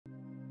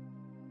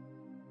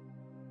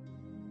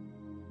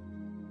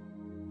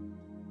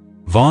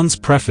Vaughan's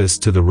preface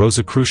to the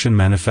Rosicrucian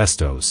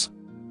Manifestos.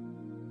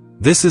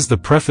 This is the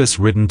preface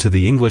written to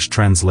the English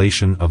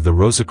translation of the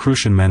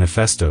Rosicrucian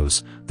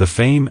Manifestos, the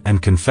fame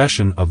and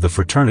confession of the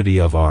Fraternity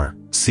of R,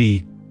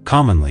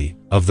 commonly,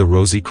 of the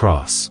Rosie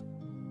Cross.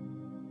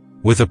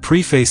 With a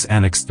preface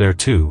annexed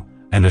thereto,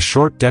 and a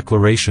short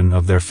declaration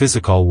of their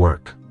physicall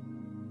work.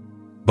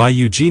 By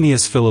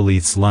Eugenius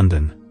Philalethes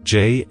London,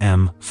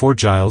 J.M., for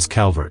Giles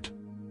Calvert.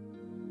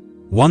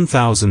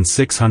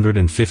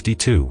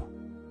 1652.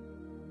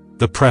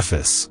 The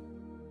Preface.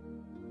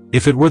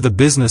 If it were the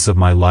business of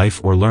my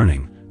life or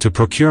learning, to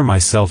procure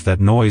myself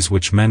that noise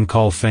which men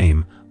call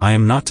fame, I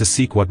am not to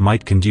seek what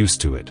might conduce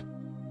to it.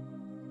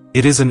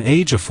 It is an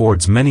age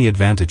affords many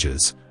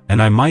advantages, and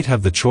I might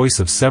have the choice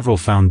of several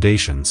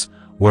foundations,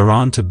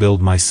 whereon to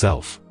build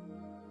myself.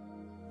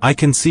 I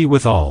can see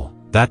withal,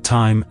 that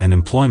time and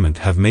employment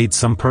have made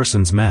some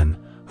persons men,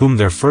 whom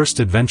their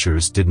first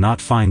adventures did not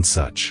find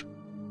such.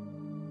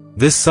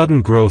 This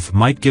sudden growth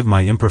might give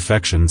my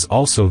imperfections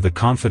also the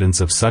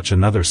confidence of such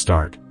another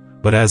start,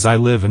 but as I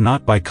live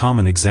not by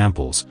common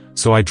examples,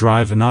 so I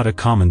drive not a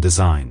common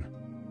design.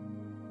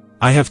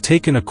 I have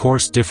taken a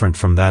course different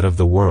from that of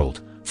the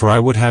world, for I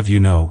would have you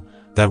know,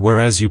 that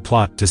whereas you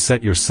plot to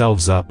set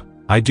yourselves up,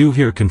 I do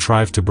here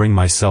contrive to bring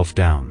myself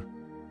down.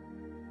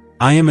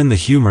 I am in the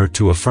humor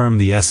to affirm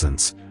the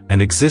essence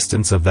and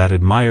existence of that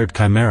admired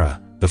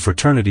chimera, the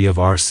Fraternity of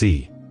R.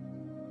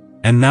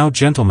 And now,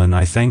 gentlemen,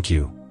 I thank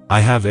you, I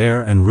have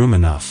air and room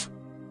enough.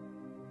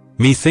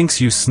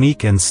 Methinks you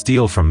sneak and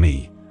steal from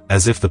me,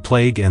 as if the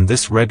plague and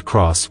this Red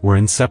Cross were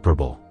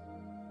inseparable.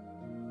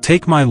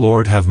 Take my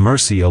Lord have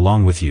mercy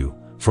along with you,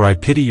 for I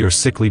pity your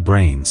sickly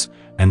brains,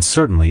 and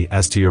certainly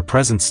as to your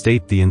present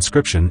state the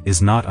inscription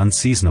is not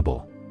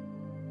unseasonable.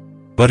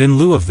 But in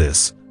lieu of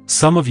this,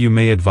 some of you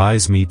may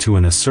advise me to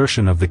an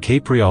assertion of the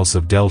Caprials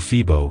of Del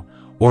Phoebo,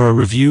 or a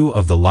review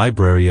of the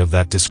library of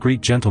that discreet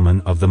gentleman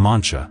of the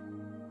Mancha.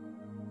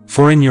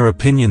 For in your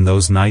opinion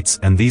those knights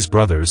and these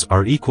brothers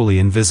are equally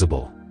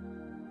invisible.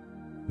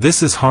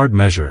 This is hard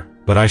measure,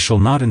 but I shall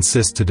not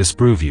insist to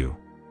disprove you.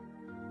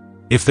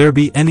 If there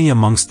be any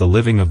amongst the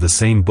living of the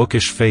same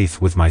bookish faith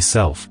with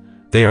myself,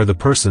 they are the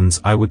persons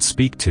I would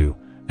speak to,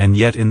 and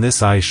yet in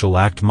this I shall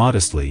act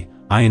modestly,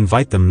 I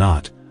invite them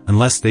not,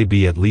 unless they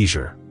be at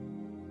leisure.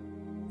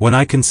 When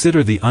I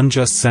consider the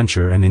unjust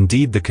censure and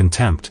indeed the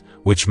contempt,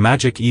 which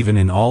magic even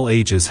in all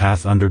ages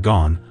hath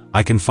undergone,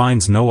 I can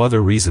find no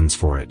other reasons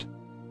for it.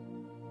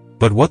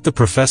 But what the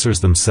professors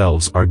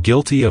themselves are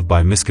guilty of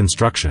by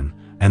misconstruction,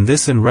 and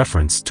this in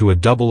reference to a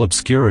double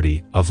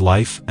obscurity of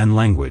life and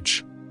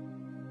language.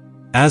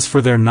 As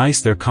for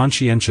their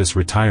conscientious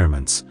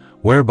retirements,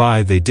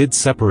 whereby they did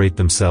separate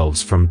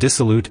themselves from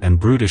dissolute and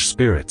brutish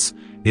spirits,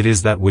 it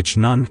is that which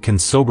none can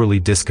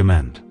soberly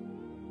discommend.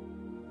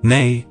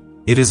 Nay,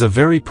 it is a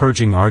very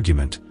purging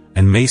argument,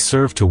 and may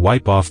serve to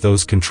wipe off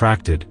those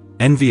contracted,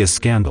 envious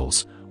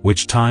scandals,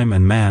 which time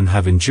and man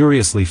have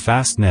injuriously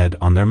fastened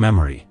on their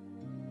memory.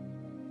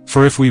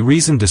 For if we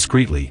reason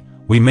discreetly,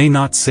 we may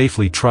not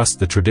safely trust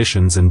the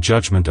traditions and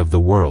judgment of the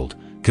world,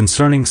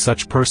 concerning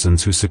such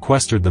persons who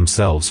sequestered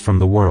themselves from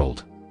the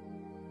world,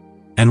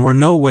 and were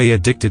no way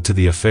addicted to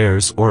the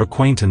affairs or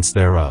acquaintance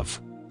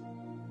thereof.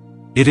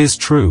 It is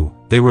true,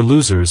 they were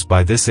losers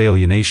by this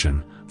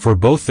alienation, for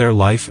both their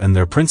life and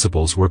their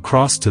principles were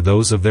crossed to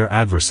those of their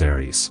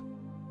adversaries.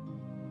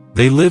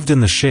 They lived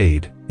in the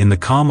shade, in the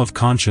calm of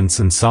conscience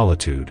and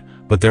solitude,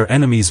 but their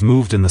enemies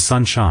moved in the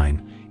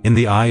sunshine, in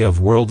the eye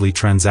of worldly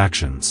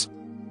transactions,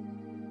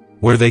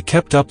 where they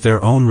kept up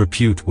their own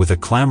repute with a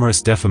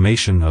clamorous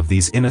defamation of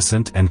these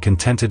innocent and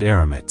contented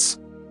eremites.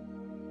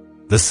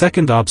 The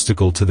second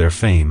obstacle to their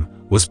fame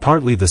was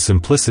partly the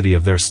simplicity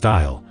of their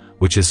style,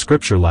 which is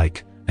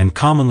scripture-like, and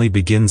commonly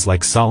begins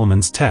like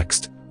Solomon's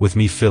text, with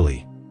me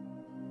Philly.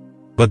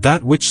 But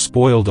that which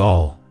spoiled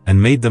all,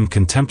 and made them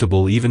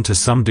contemptible even to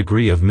some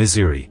degree of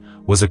misery,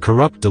 was a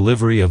corrupt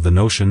delivery of the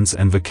notions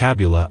and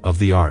vocabula of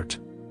the art.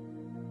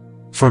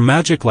 For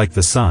magic, like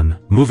the sun,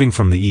 moving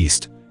from the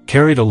east,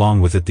 carried along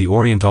with it the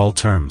Oriental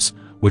terms,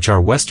 which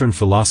our Western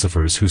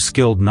philosophers who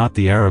skilled not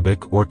the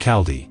Arabic or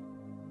Chaldee,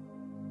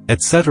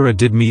 etc.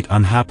 did meet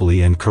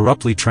unhappily and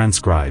corruptly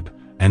transcribe,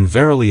 and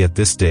verily at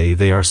this day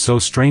they are so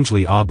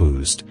strangely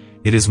abused,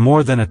 it is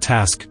more than a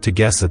task to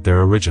guess at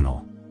their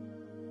original.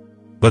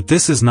 But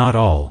this is not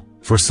all,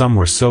 for some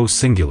were so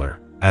singular,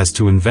 as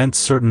to invent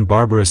certain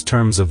barbarous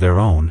terms of their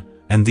own,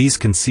 and these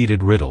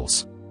conceited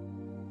riddles,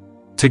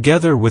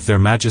 together with their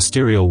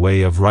magisterial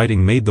way of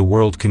writing, made the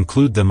world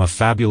conclude them a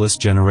fabulous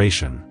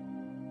generation.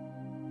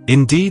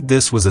 Indeed,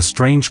 this was a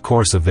strange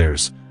course of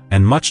theirs,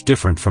 and much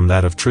different from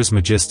that of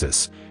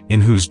Trismegistus, in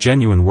whose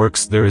genuine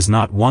works there is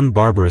not one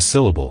barbarous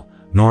syllable,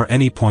 nor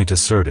any point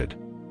asserted,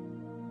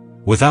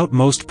 without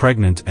most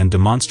pregnant and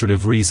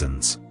demonstrative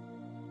reasons.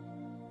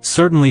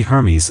 Certainly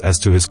Hermes as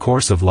to his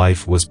course of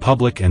life was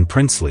public and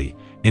princely,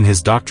 in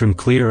his doctrine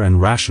clear and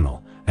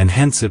rational, and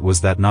hence it was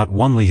that not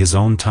only his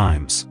own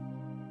times,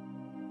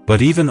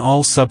 but even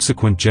all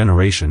subsequent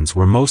generations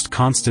were most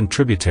constant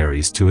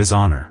tributaries to his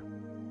honor.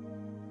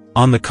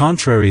 On the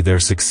contrary, there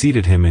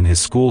succeeded him in his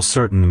school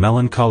certain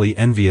melancholy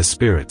envious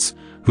spirits,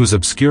 whose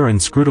obscure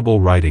inscrutable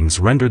writings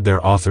rendered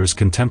their authors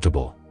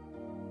contemptible,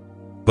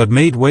 but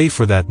made way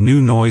for that new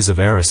noise of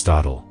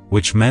Aristotle,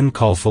 which men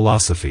call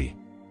philosophy.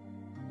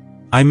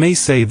 I may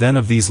say then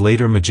of these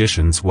later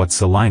magicians what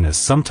Silenus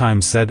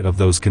sometimes said of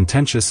those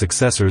contentious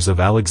successors of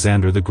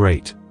Alexander the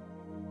Great,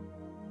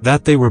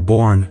 that they were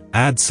born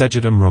ad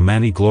segetum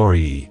Romani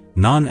gloriae,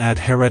 non ad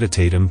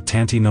hereditatem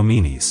tanti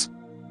nominis.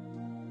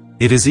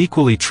 It is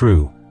equally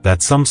true,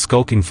 that some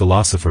skulking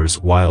philosophers,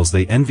 whiles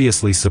they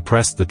enviously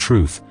suppressed the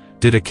truth,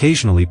 did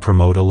occasionally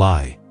promote a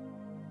lie.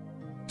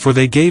 For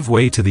they gave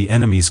way to the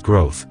enemy's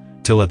growth,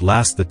 till at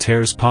last the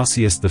tares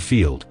posseused the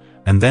field,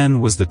 and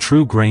then was the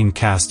true grain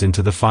cast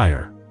into the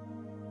fire.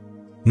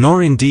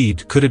 Nor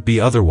indeed could it be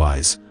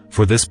otherwise,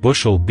 for this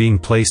bushel being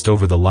placed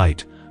over the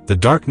light, the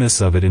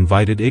darkness of it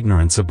invited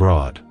ignorance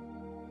abroad.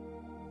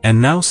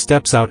 And now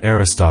steps out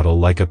Aristotle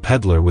like a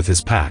peddler with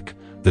his pack,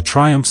 the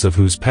triumphs of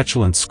whose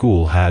petulant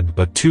school had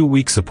but 2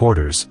 weak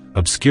supporters,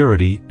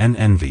 obscurity and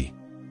envy.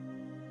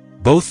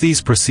 Both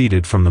these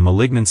proceeded from the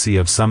malignancy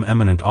of some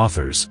eminent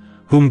authors,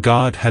 whom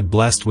God had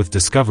blessed with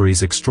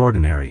discoveries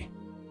extraordinary.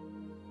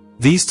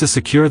 These, to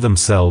secure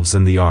themselves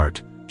and the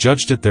art,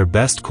 judged it their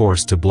best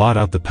course to blot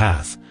out the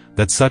path,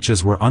 that such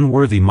as were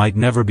unworthy might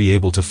never be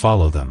able to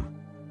follow them.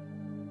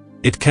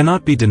 It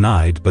cannot be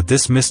denied but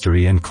this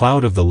mystery and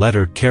cloud of the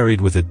letter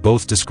carried with it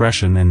both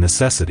discretion and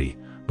necessity,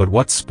 but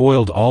what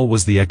spoiled all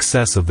was the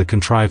excess of the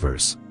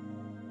contrivers.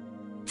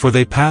 For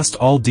they passed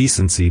all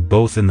decency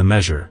both in the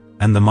measure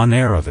and the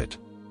manner of it.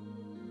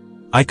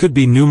 I could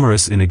be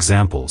numerous in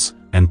examples,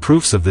 and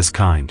proofs of this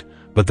kind,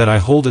 but that I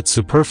hold it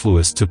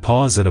superfluous to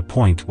pause at a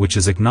point which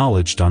is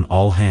acknowledged on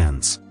all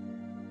hands.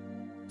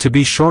 To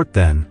be short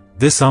then,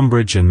 this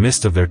umbrage and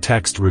mist of their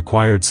text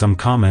required some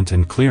comment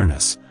and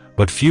clearness,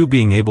 but few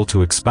being able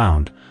to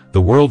expound,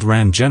 the world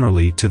ran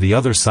generally to the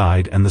other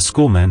side and the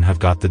schoolmen have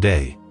got the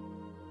day.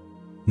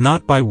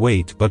 Not by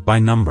weight but by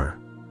number.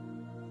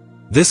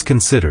 This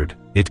considered,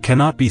 it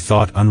cannot be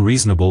thought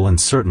unreasonable and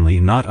certainly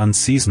not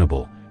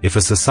unseasonable, if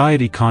a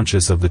society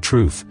conscious of the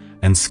truth,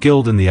 and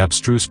skilled in the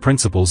abstruse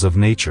principles of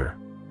nature,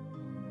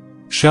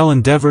 shall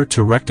endeavor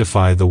to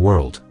rectify the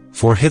world,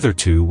 for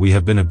hitherto we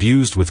have been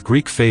abused with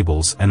Greek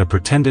fables and a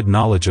pretended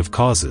knowledge of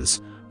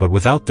causes, but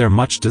without their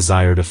much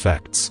desired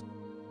effects.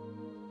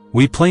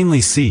 We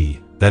plainly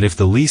see, that if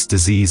the least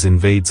disease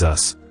invades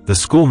us, the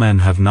schoolmen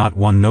have not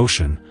one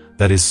notion,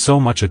 that is so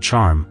much a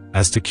charm,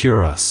 as to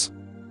cure us.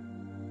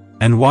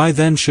 And why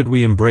then should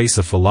we embrace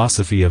a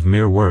philosophy of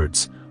mere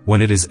words,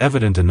 when it is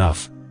evident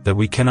enough, that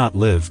we cannot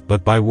live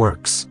but by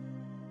works?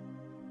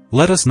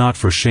 Let us not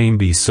for shame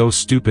be so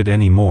stupid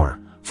any more,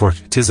 for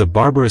 'tis a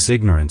barbarous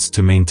ignorance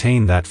to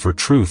maintain that for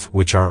truth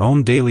which our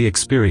own daily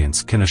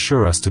experience can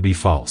assure us to be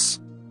false.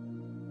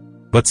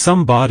 But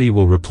some body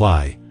will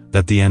reply,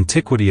 that the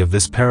antiquity of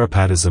this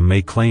peripatism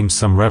may claim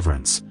some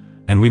reverence,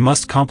 and we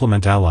must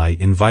compliment ally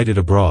invited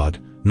abroad,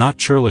 not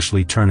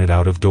churlishly turn it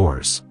out of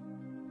doors.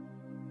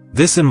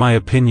 This in my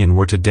opinion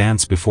were to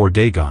dance before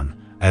Dagon,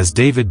 as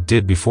David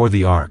did before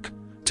the ark,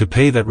 to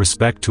pay that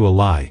respect to a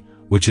lie,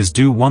 which is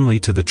due only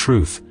to the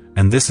truth,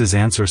 and this is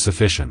answer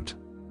sufficient.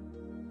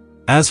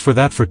 As for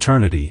that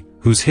fraternity,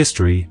 whose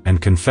history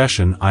and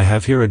confession I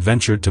have here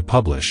adventured to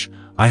publish,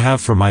 I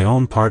have for my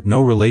own part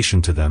no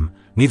relation to them,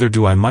 neither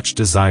do I much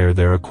desire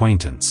their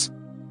acquaintance.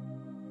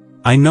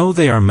 I know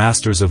they are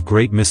masters of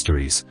great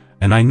mysteries,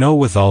 and I know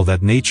withal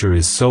that nature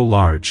is so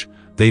large,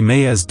 they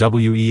may as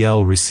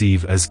well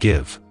receive as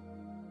give.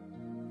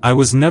 I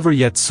was never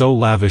yet so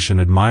lavish an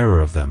admirer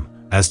of them,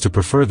 as to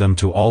prefer them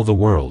to all the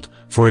world,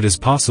 for it is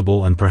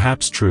possible and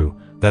perhaps true,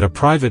 that a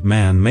private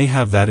man may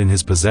have that in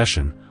his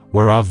possession,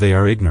 whereof they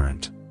are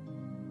ignorant.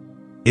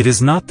 It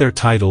is not their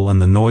title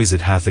and the noise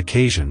it hath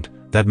occasioned,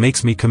 that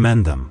makes me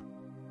commend them.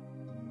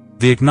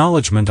 The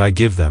acknowledgment I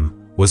give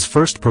them, was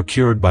first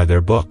procured by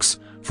their books,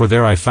 for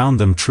there I found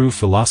them true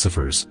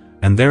philosophers,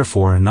 and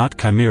therefore not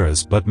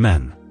chimeras but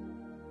men.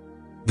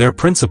 Their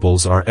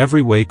principles are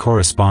every way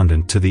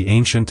correspondent to the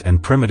ancient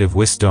and primitive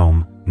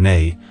wisdom,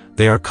 nay,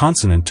 they are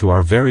consonant to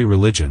our very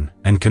religion,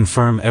 and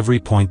confirm every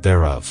point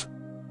thereof.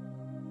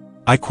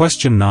 I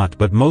question not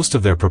but most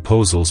of their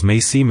proposals may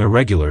seem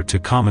irregular to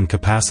common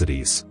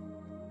capacities.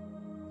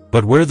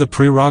 But where the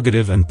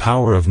prerogative and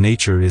power of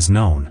nature is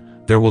known,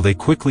 there will they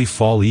quickly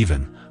fall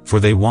even, for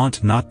they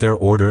want not their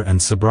order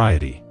and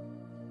sobriety.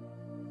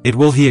 It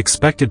will he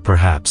expected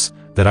perhaps,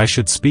 that I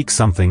should speak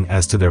something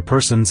as to their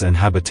persons and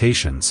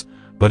habitations,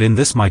 but in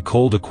this my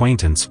cold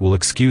acquaintance will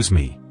excuse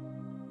me.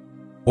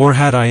 Or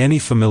had I any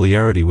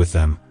familiarity with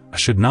them, I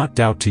should not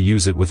doubt to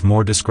use it with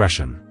more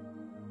discretion.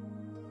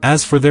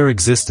 As for their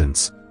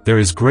existence, there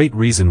is great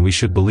reason we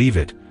should believe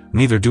it,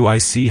 neither do I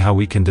see how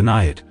we can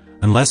deny it,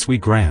 unless we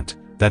grant,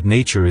 that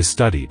nature is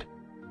studied,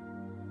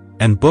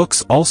 and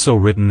books also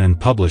written and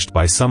published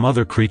by some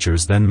other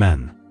creatures than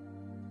men.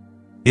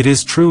 It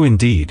is true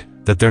indeed,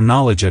 that their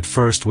knowledge at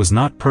first was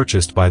not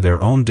purchased by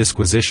their own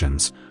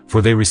disquisitions,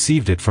 for they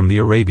received it from the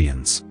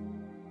Arabians.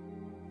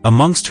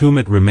 amongst whom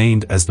it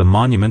remained as the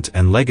monument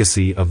and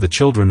legacy of the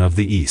children of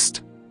the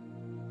East.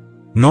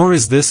 Nor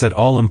is this at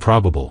all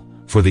improbable,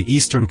 for the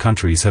Eastern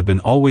countries have been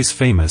always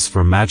famous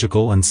for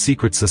magical and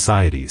secret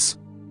societies.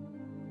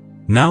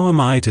 Now am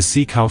I to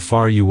seek how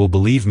far you will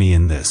believe me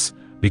in this,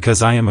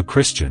 because I am a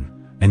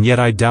Christian, and yet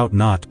I doubt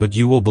not but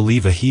you will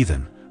believe a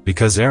heathen,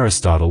 because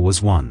Aristotle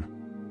was one.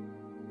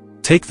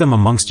 Take them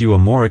amongst you a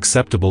more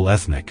acceptable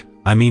ethnic,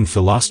 I mean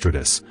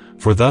Philostratus,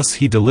 for thus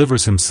he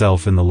delivers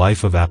himself in the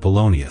life of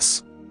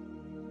Apollonius.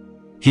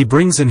 He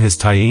brings in his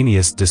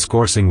Tyaneus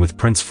discoursing with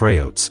Prince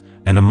Phraotes,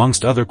 and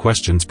amongst other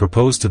questions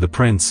proposed to the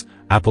prince,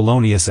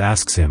 Apollonius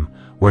asks him,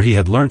 where he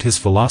had learnt his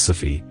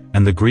philosophy,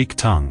 and the Greek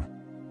tongue.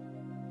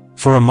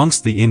 For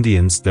amongst the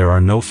Indians there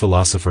are no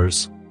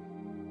philosophers?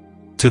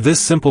 To this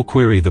simple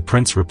query the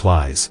prince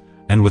replies,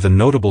 and with a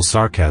notable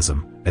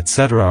sarcasm,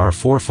 etc. Our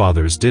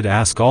forefathers did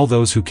ask all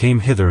those who came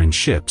hither in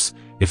ships,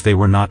 if they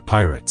were not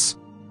pirates.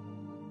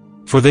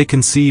 For they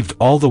conceived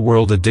all the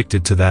world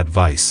addicted to that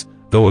vice,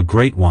 though a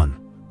great one,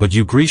 but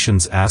you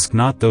Grecians ask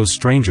not those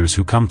strangers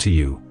who come to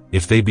you,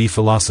 if they be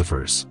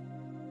philosophers.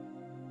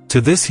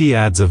 To this he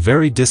adds a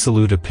very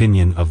dissolute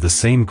opinion of the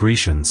same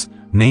Grecians,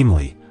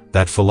 namely,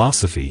 that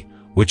philosophy,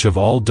 which of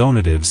all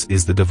donatives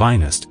is the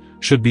divinest,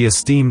 should be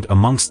esteemed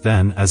amongst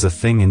them as a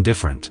thing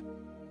indifferent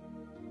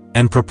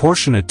and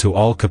proportionate to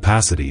all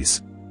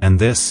capacities, and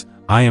this,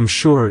 I am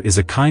sure, is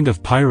a kind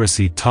of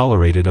piracy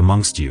tolerated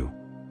amongst you,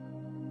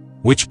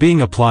 which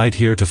being applied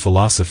here to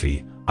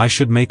philosophy, I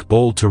should make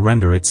bold to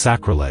render it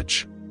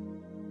sacrilege.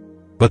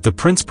 But the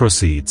prince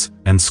proceeds,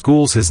 and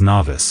schools his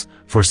novice,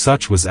 for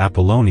such was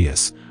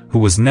Apollonius, who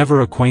was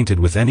never acquainted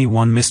with any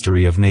one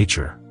mystery of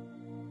nature.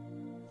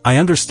 I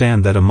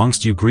understand that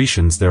amongst you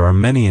Grecians there are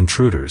many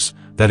intruders,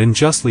 that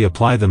unjustly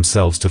apply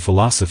themselves to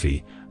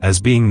philosophy, as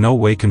being no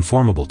way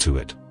conformable to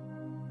it.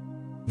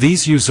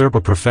 These usurp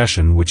a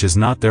profession which is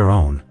not their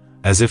own,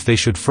 as if they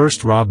should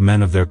first rob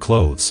men of their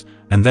clothes,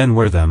 and then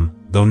wear them,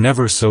 though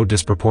never so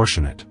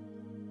disproportionate.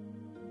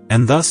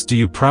 And thus do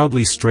you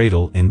proudly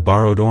straddle in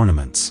borrowed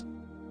ornaments.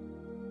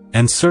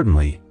 And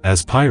certainly,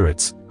 as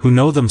pirates, who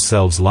know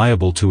themselves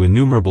liable to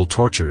innumerable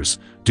tortures,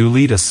 do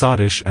lead a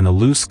sottish and a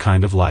loose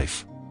kind of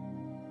life.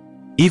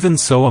 Even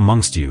so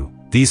amongst you,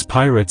 these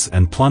pirates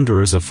and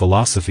plunderers of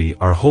philosophy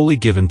are wholly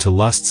given to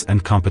lusts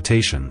and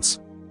competitions.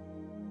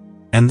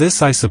 And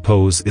this I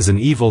suppose is an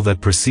evil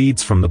that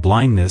proceeds from the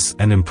blindness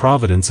and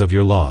improvidence of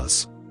your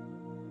laws.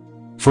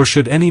 For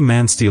should any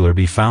manstealer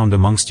be found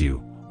amongst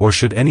you, or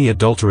should any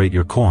adulterate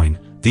your coin,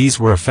 these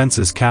were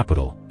offences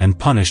capital, and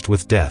punished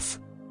with death.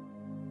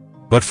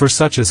 But for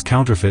such as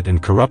counterfeit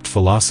and corrupt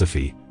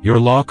philosophy, your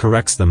law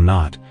corrects them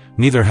not,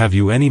 neither have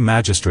you any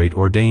magistrate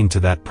ordained to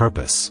that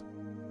purpose.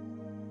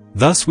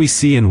 Thus we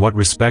see in what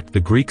respect the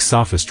Greek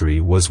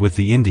sophistry was with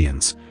the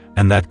Indians,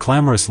 and that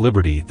clamorous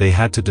liberty they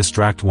had to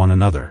distract one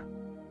another.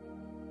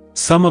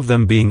 Some of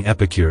them being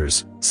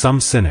Epicures, some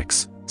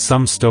Cynics,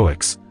 some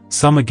Stoics,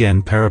 some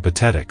again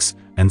Peripatetics,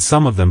 and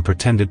some of them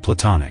pretended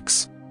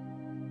Platonics.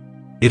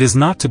 It is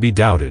not to be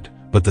doubted,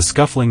 but the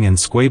scuffling and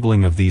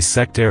squabbling of these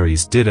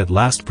sectaries did at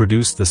last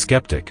produce the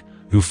skeptic,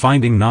 who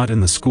finding not in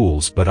the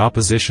schools but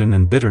opposition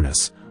and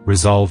bitterness,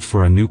 resolved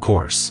for a new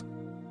course,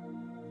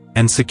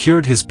 and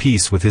secured his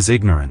peace with his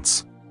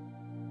ignorance.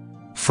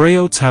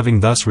 Phraotes having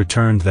thus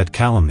returned that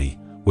calumny,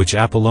 which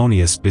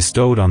Apollonius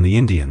bestowed on the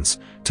Indians,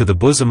 to the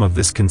bosom of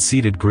this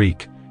conceited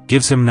Greek,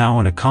 gives him now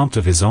an account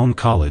of his own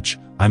college,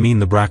 I mean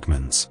the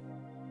Brachmans,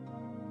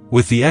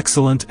 with the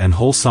excellent and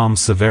wholesome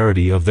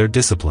severity of their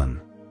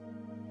discipline.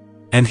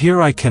 And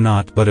here I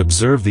cannot but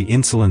observe the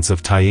insolence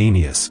of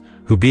Tyaneus,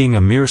 who being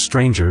a mere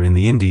stranger in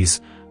the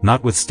Indies,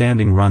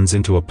 notwithstanding runs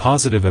into a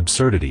positive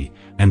absurdity,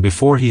 and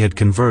before he had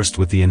conversed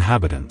with the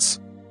inhabitants,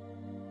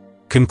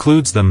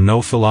 concludes them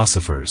no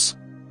philosophers.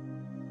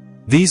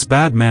 These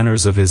bad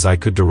manners of his I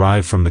could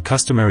derive from the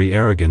customary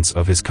arrogance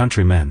of his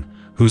countrymen,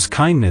 whose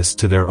kindness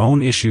to their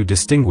own issue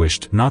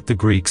distinguished not the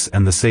Greeks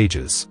and the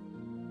sages,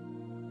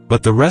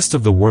 but the rest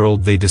of the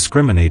world they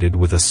discriminated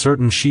with a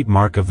certain sheep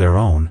mark of their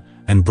own,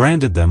 and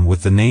branded them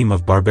with the name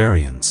of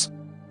barbarians.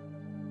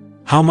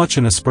 How much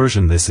an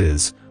aspersion this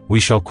is, we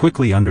shall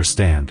quickly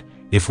understand,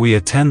 if we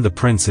attend the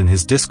prince in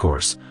his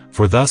discourse,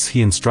 for thus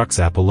he instructs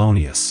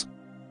Apollonius.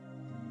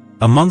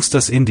 Amongst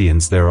us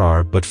Indians there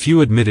are but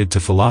few admitted to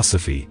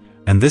philosophy,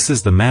 and this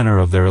is the manner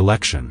of their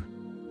election.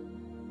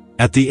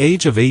 At the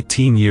age of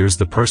 18 years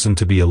the person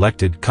to be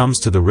elected comes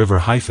to the river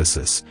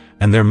Hyphasis,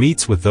 and there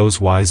meets with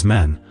those wise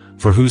men,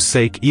 for whose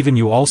sake even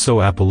you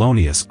also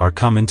Apollonius are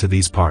come into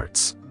these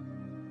parts.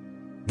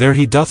 There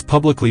he doth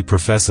publicly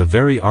profess a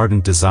very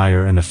ardent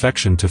desire and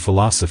affection to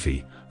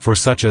philosophy, for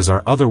such as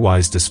are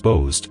otherwise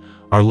disposed,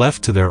 are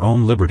left to their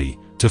own liberty,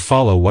 to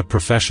follow what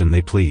profession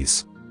they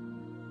please.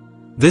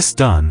 This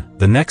done,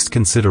 the next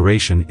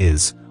consideration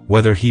is,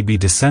 whether he be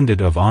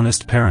descended of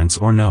honest parents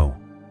or no.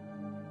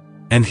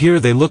 And here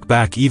they look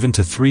back even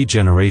to 3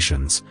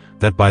 generations,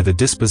 that by the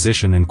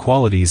disposition and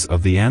qualities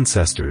of the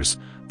ancestors,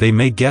 they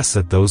may guess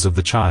at those of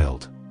the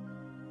child.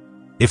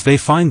 If they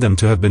find them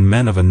to have been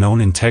men of a known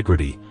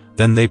integrity,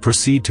 then they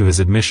proceed to his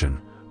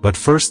admission, but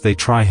first they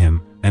try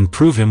him, and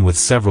prove him with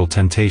several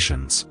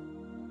temptations.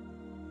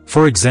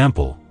 For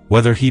example,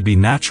 whether he be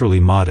naturally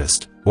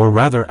modest, or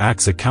rather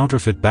acts a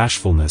counterfeit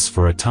bashfulness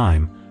for a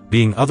time,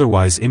 being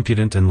otherwise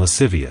impudent and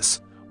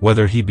lascivious,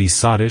 whether he be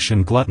sottish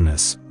and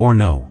gluttonous, or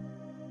no.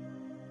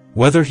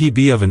 Whether he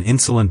be of an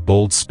insolent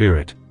bold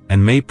spirit,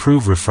 and may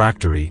prove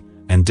refractory,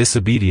 and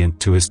disobedient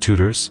to his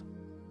tutors?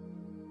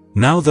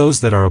 Now those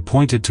that are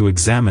appointed to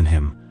examine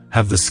him,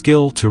 have the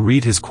skill to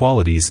read his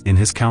qualities in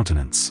his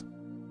countenance.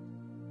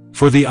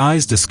 For the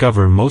eyes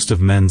discover most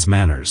of men's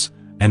manners,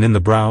 and in the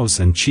brows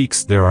and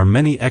cheeks there are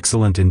many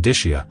excellent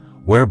indicia,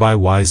 whereby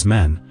wise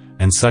men,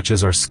 and such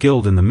as are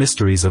skilled in the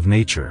mysteries of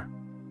nature,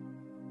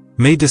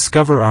 may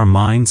discover our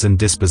minds and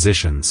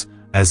dispositions,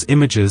 as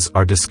images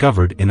are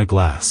discovered in a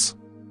glass.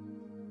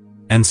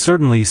 And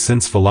certainly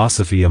since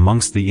philosophy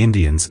amongst the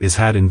Indians is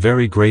had in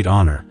very great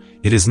honor,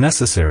 it is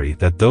necessary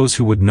that those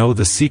who would know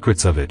the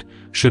secrets of it,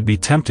 should be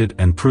tempted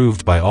and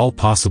proved by all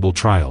possible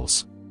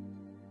trials,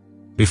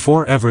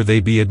 before ever they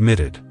be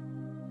admitted.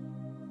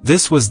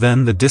 This was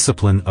then the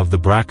discipline of the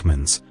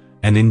Brahmins,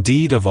 and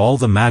indeed of all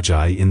the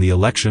Magi in the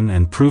election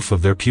and proof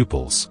of their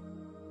pupils.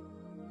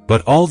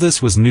 But all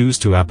this was news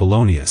to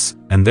Apollonius,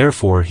 and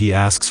therefore he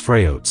asks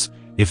Phraotes,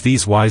 if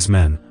these wise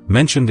men,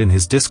 mentioned in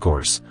his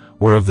discourse,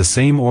 were of the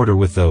same order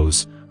with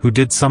those, who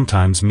did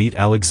sometimes meet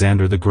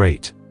Alexander the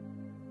Great,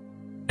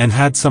 and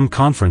had some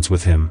conference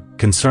with him,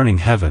 concerning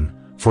heaven,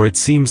 for it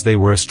seems they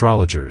were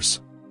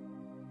astrologers.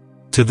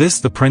 To this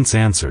the prince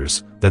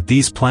answers, that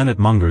these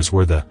planet-mongers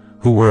were the,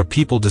 who were a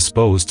people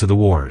disposed to the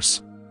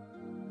wars.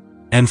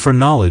 And for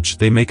knowledge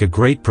they make a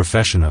great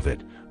profession of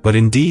it, but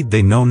indeed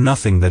they know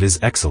nothing that is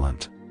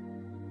excellent.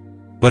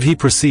 But he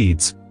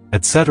proceeds,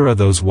 etc.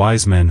 Those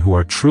wise men who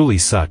are truly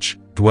such,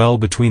 dwell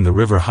between the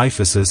river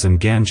Hyphasis and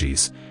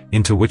Ganges,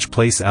 into which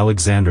place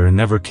Alexander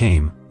never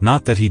came,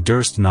 not that he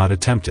durst not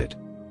attempt it,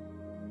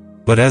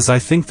 but as I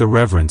think the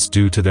reverence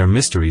due to their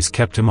mysteries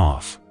kept him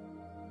off.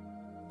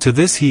 To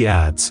this he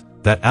adds,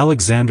 that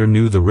Alexander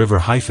knew the river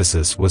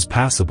Hyphasis was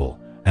passable,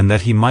 and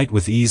that he might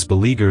with ease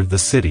beleaguer the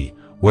city,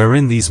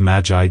 wherein these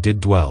Magi did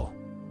dwell.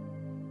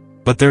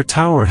 But their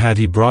tower had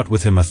he brought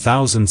with him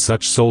 1,000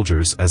 such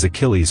soldiers as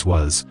Achilles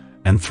was,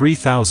 and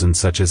 3,000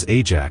 such as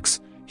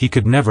Ajax, he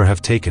could never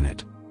have taken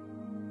it.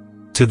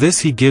 To this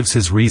he gives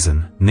his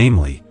reason,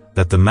 namely,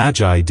 that the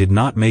Magi did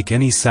not make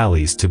any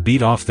sallies to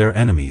beat off their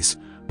enemies,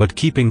 but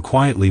keeping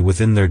quietly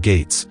within their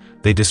gates,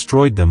 they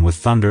destroyed them with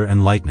thunder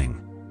and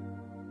lightning.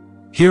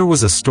 Here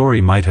was a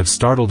story might have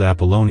startled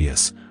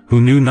Apollonius,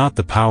 who knew not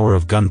the power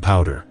of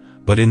gunpowder,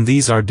 but in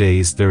these our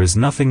days there is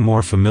nothing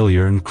more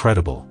familiar and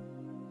credible.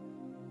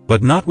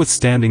 But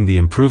notwithstanding the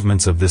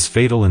improvements of this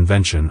fatal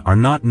invention are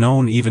not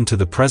known even to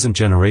the present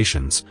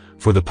generations,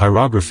 for the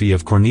pyrography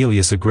of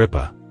Cornelius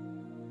Agrippa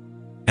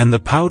and the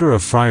powder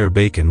of Friar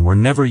Bacon were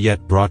never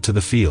yet brought to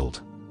the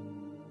field.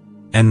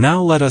 And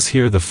now let us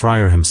hear the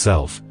friar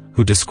himself,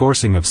 who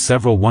discoursing of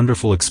several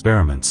wonderful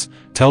experiments,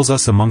 tells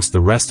us amongst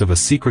the rest of a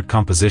secret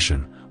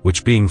composition,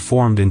 which being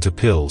formed into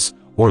pills,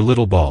 or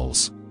little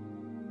balls,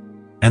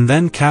 and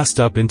then cast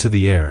up into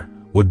the air,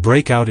 would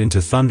break out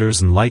into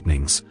thunders and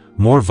lightnings,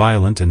 more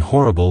violent and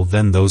horrible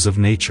than those of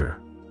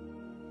nature.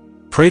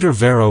 Praeter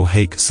vero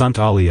haec sunt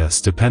alia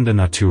stupenda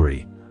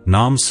naturi,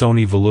 nam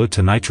soni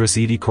voluit nitris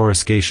edi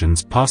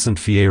coruscations passant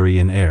fieri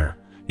in air,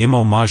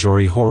 immo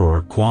majori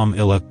horror quam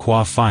illa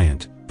qua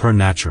fiant, per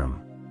naturam.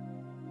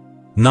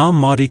 Nam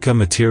modica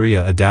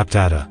materia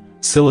adaptata,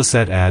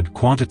 silicet ad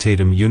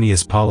quantitatem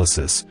unius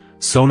policis,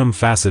 sonum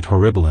facit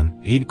horribilim,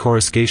 id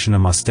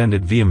coruscationem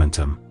ostendit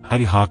vehementum,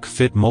 id hoc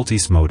fit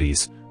multis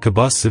modis,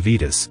 cabus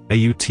civitas,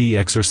 aut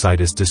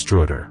exercitus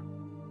destruitor.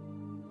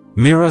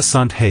 Mira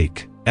sunt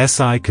haec,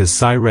 si cas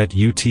siret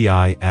uti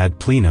ad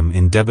plenum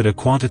in debita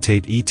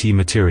quantitate et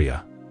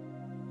materia.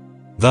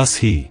 Thus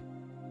he.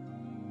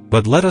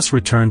 But let us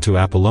return to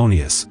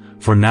Apollonius,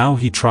 for now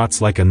he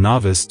trots like a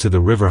novice to the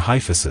river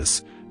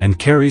Hyphasis, and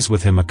carries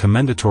with him a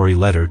commendatory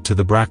letter to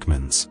the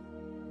Brahmins,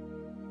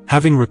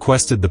 having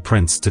requested the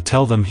prince to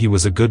tell them he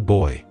was a good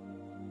boy.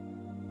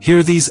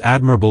 Here these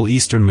admirable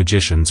Eastern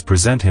magicians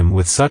present him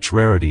with such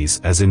rarities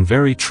as in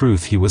very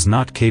truth he was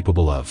not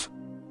capable of.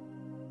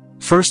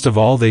 First of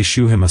all they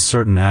shew him a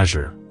certain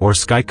azure, or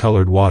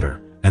sky-colored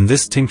water, and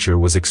this tincture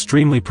was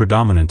extremely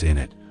predominant in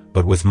it,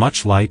 but with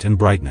much light and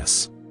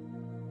brightness.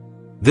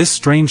 This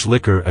strange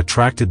liquor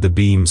attracted the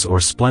beams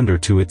or splendor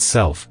to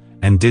itself,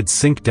 and did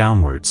sink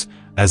downwards,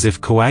 as if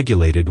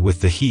coagulated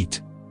with the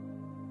heat,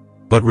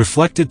 but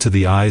reflected to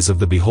the eyes of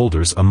the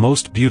beholders a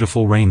most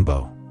beautiful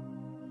rainbow.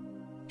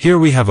 Here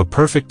we have a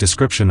perfect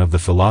description of the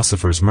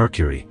philosopher's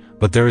mercury,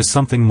 but there is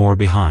something more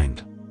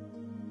behind.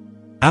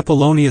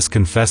 Apollonius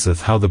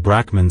confesseth how the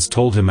Brahmins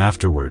told him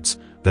afterwards,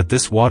 that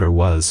this water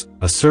was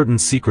a certain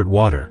secret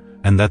water,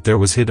 and that there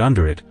was hid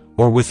under it,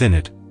 or within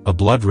it, a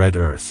blood-red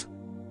earth.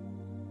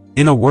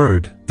 In a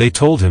word, they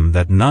told him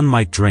that none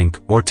might drink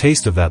or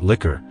taste of that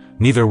liquor,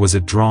 neither was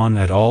it drawn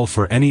at all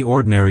for any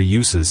ordinary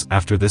uses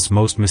after this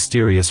most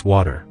mysterious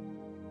water.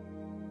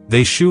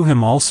 They shew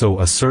him also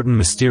a certain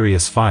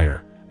mysterious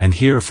fire, and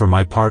here for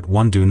my part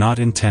one do not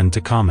intend to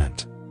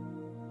comment.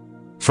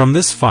 From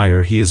this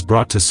fire he is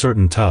brought to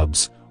certain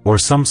tubs, or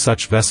some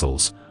such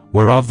vessels,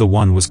 whereof the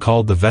one was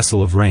called the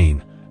vessel of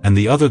rain, and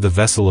the other the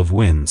vessel of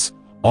winds,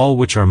 all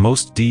which are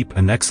most deep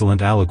and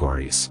excellent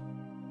allegories.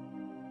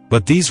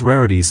 But these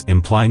rarities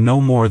imply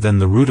no more than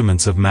the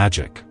rudiments of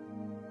magic.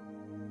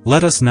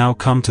 Let us now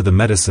come to the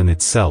medicine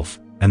itself,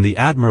 and the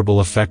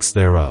admirable effects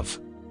thereof.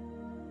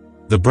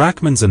 The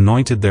Brahmins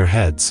anointed their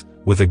heads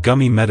with a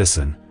gummy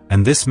medicine,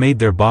 and this made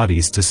their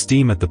bodies to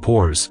steam at the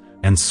pores,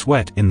 and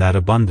sweat in that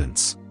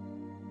abundance,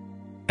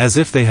 as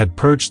if they had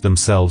purged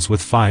themselves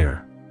with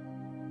fire.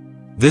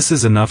 This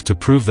is enough to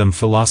prove them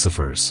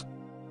philosophers.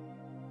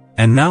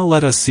 And now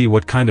let us see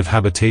what kind of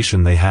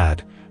habitation they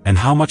had, and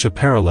how much a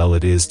parallel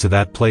it is to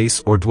that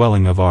place or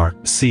dwelling of R,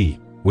 C,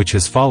 which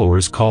his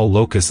followers call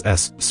locus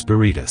est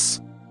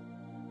spiritus.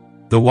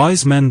 The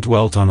wise men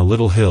dwelt on a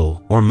little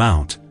hill, or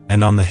mount,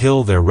 and on the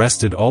hill there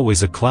rested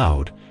always a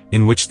cloud,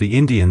 in which the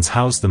Indians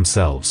housed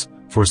themselves,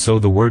 for so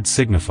the word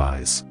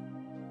signifies.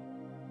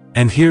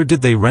 And here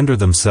did they render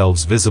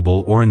themselves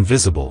visible or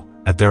invisible,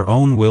 at their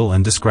own will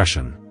and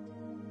discretion.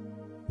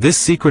 This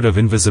secret of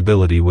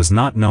invisibility was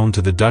not known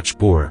to the Dutch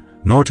Boer,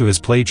 nor to his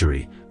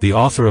plagiary, the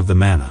author of the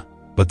Manna,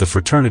 but the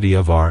Fraternity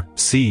of R,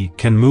 C,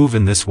 can move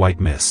in this white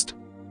mist.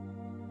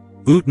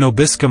 Ut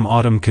nobiscum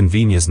autumn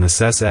convenias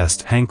necess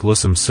est hanc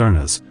lusum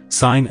cernas,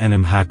 sine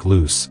enim hac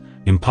lus,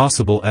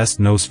 impossible est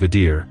nos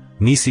videre,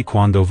 nisi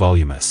quando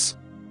volumus.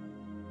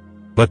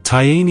 But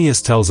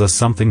Tyanius tells us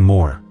something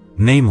more,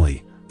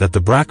 namely, that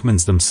the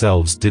Brahmins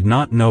themselves did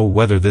not know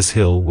whether this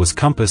hill was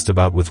compassed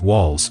about with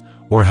walls,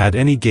 or had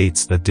any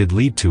gates that did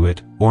lead to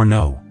it, or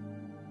no.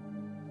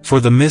 For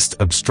the mist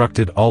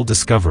obstructed all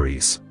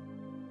discoveries.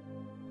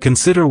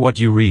 Consider what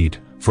you read,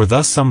 for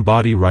thus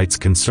somebody writes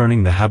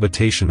concerning the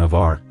habitation of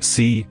R,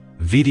 C,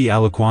 vidi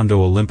aliquando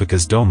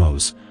Olympicas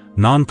domos,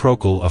 non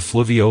procul a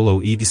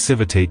fluviolo ed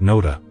civitate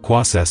nota,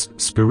 quas est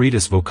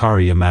spiritus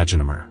vocari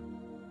imaginamur.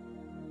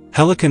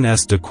 Helicon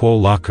est de quo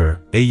locer,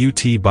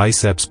 aut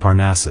biceps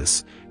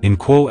parnassus, in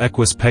quo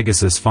equus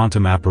Pegasus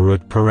fontem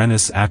apparut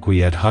perennis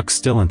aquae et huc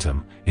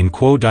stillentum, in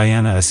quo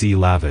Diana se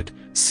lavit,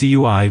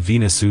 cui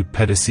Venus ut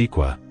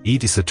pedisequa,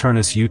 et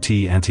Saturnus ut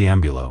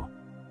antiambulo.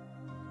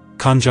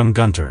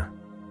 Conjunguntur.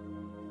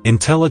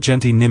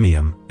 Intelligenti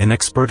nimium,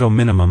 inexperto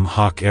minimum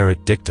hoc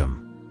erit dictum.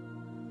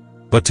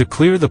 But to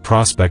clear the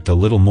prospect a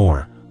little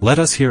more, let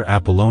us hear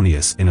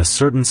Apollonius in a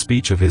certain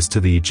speech of his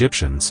to the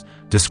Egyptians,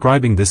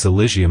 describing this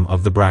Elysium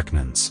of the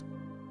Brahmins.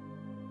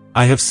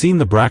 I have seen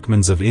the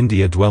Brahmins of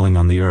India dwelling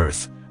on the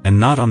earth, and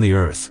not on the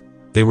earth.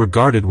 They were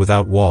guarded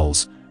without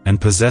walls,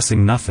 and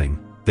possessing nothing,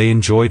 they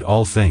enjoyed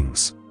all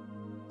things.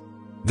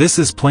 This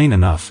is plain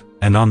enough,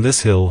 and on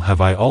this hill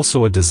have I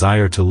also a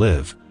desire to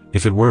live,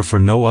 if it were for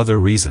no other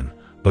reason,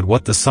 but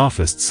what the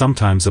sophists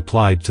sometimes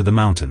applied to the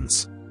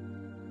mountains.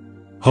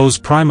 Hos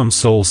primum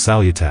sol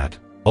salutat,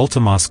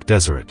 ultimosque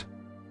deserit.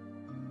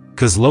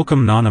 Cos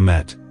locum non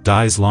amet,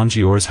 dies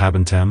longiores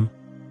habentem?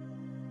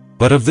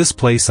 But of this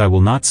place I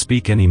will not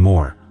speak any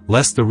more,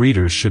 lest the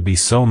readers should be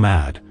so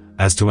mad,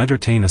 as to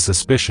entertain a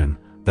suspicion,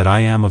 that I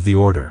am of the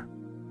order.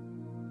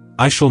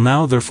 I shall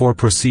now therefore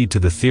proceed to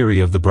the theory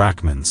of the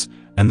Brahmins,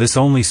 and this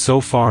only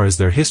so far as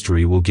their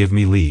history will give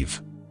me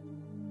leave.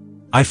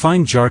 I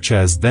find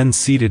Jarchas then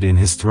seated in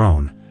his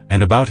throne,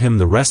 and about him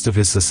the rest of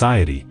his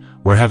society,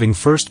 where having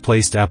first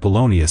placed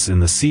Apollonius in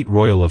the seat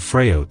royal of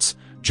Phraotes,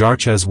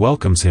 Jarchas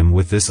welcomes him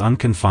with this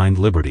unconfined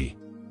liberty.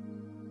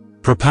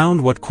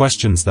 Propound what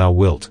questions thou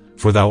wilt,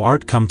 for thou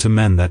art come to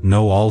men that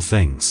know all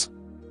things.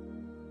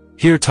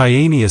 Here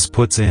Tyanius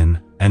puts in,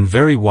 and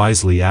very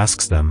wisely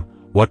asks them,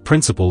 what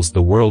principles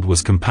the world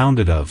was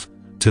compounded of.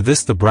 To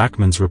this the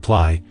Brahmins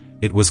reply,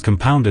 it was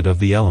compounded of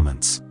the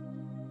elements.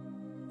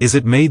 Is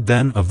it made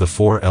then of the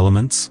 4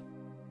 elements?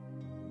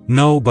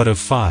 No, but of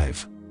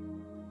 5.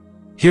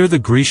 Here the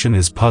Grecian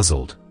is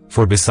puzzled,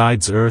 for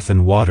besides earth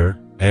and water,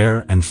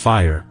 air and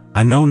fire,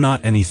 I know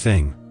not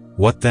anything.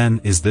 What then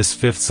is this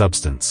 5th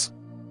substance?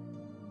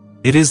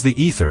 It is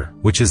the ether,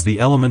 which is the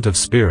element of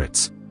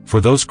spirits, for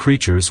those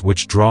creatures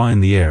which draw in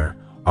the air,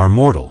 are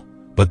mortal,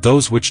 but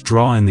those which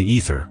draw in the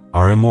ether,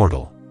 are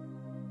immortal.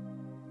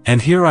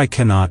 And here I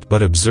cannot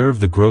but observe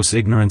the gross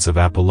ignorance of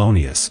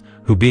Apollonius,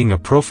 who being a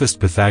prophist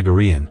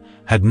Pythagorean,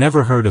 had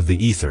never heard of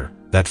the ether,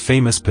 that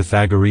famous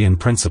Pythagorean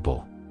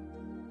principle.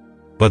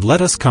 But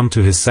let us come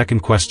to his second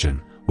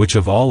question, which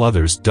of all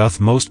others doth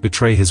most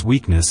betray his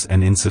weakness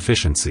and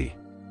insufficiency.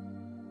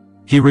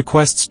 He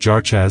requests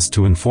Jarchas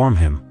to inform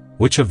him,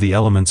 which of the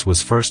elements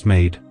was first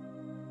made.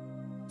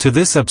 To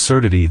this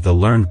absurdity the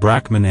learned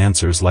Brahmin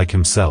answers like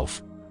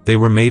himself, they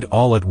were made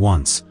all at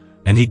once,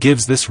 and he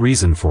gives this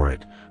reason for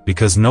it,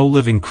 because no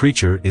living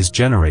creature is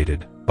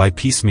generated by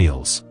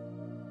piecemeals.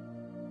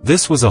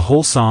 This was a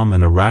wholesome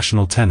and a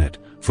rational tenet,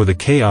 for the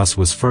chaos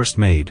was first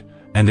made,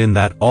 and in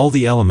that all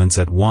the elements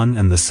at one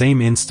and the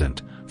same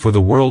instant, for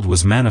the world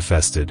was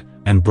manifested,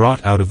 and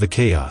brought out of the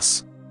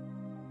chaos.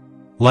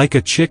 Like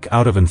a chick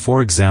out of an.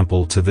 For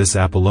example, to this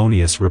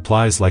Apollonius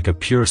replies like a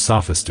pure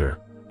sophister,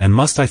 and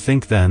must I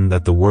think then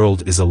that the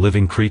world is a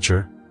living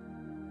creature?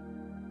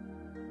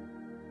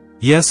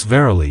 Yes,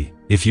 verily,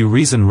 if you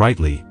reason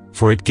rightly,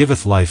 for it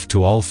giveth life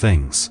to all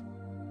things.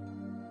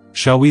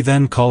 Shall we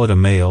then call it a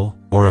male,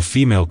 or a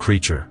female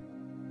creature?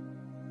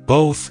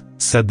 Both,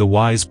 said the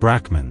wise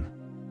Brahman.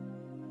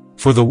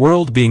 For the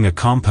world being a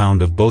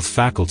compound of both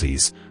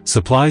faculties,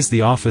 supplies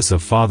the office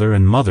of father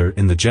and mother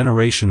in the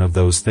generation of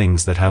those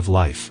things that have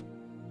life.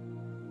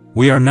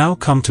 We are now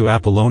come to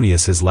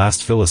Apollonius's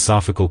last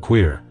philosophical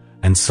queer,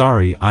 and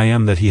sorry I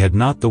am that he had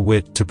not the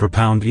wit to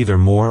propound either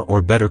more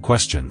or better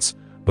questions,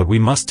 but we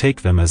must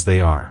take them as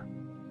they are.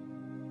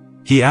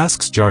 He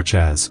asks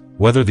Jarchas,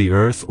 whether the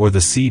earth or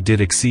the sea did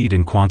exceed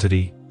in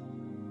quantity?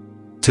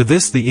 To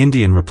this the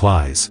Indian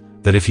replies,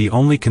 that if he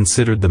only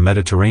considered the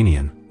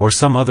Mediterranean, or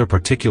some other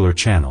particular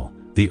channel,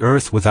 the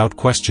earth without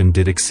question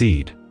did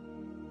exceed.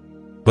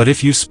 But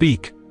if you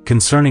speak,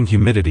 concerning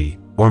humidity,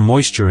 or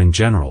moisture in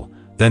general,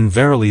 then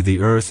verily the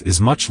earth is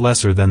much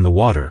lesser than the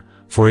water,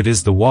 for it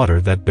is the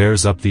water that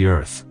bears up the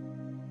earth.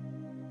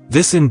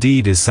 This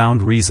indeed is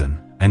sound reason,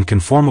 and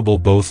conformable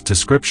both to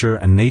Scripture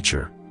and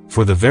nature,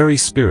 for the very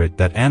spirit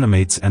that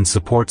animates and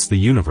supports the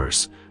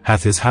universe,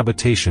 hath his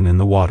habitation in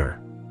the water.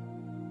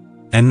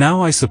 And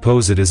now I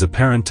suppose it is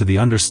apparent to the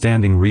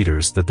understanding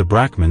readers that the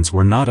Brahmins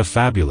were not a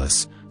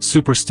fabulous,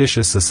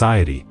 superstitious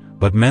society,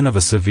 but men of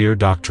a severe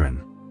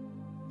doctrine,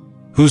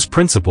 whose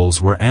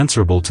principles were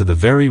answerable to the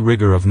very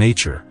rigor of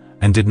nature,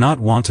 and did not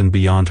wanton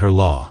beyond her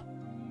law.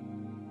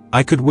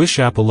 I could wish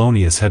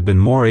Apollonius had been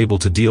more able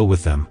to deal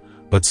with them,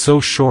 but so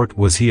short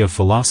was he of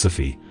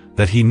philosophy,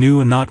 that he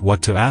knew not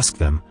what to ask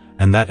them,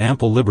 and that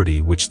ample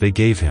liberty which they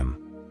gave him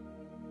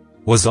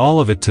was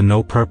all of it to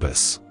no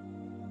purpose.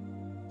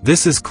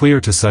 This is clear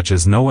to such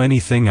as know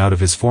anything out of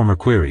his former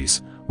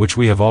queries, which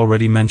we have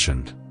already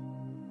mentioned.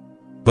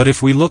 But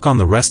if we look on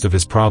the rest of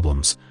his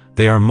problems,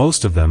 they are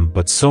most of them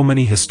but so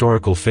many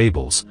historical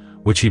fables,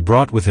 which he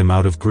brought with him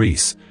out of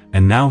Greece,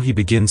 and now he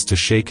begins to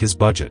shake his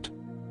budget.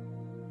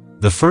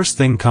 The first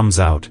thing comes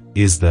out,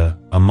 is a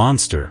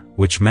monster,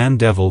 which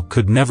man-devil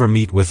could never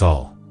meet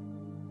withal.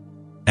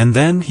 And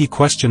then he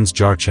questions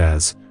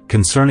Jarchas,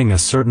 concerning a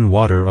certain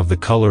water of the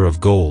color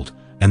of gold,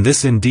 and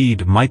this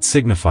indeed might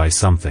signify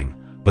something,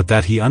 but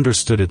that he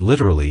understood it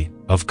literally,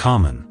 of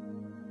common,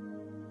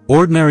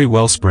 ordinary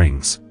well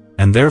springs,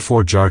 and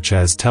therefore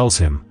Jarchas tells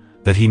him,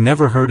 that he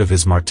never heard of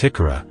his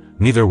Martikara,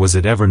 neither was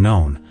it ever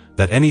known,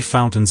 that any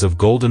fountains of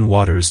golden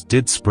waters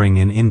did spring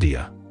in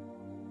India.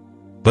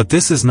 But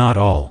this is not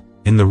all.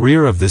 In the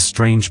rear of this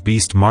strange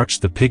beast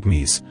marched the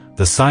pygmies,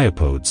 the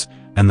cyapodes,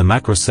 and the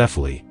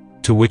macrocephali,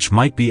 to which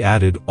might be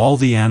added all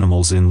the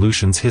animals in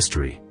Lucian's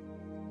history.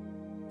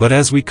 But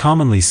as we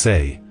commonly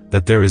say,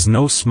 that there is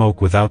no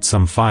smoke without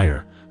some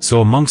fire,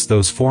 so amongst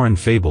those foreign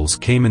fables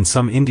came in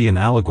some Indian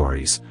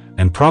allegories,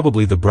 and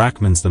probably the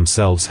Brahmins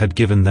themselves had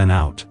given them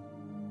out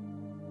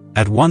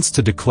at once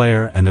to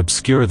declare and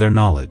obscure their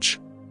knowledge.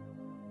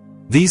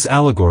 These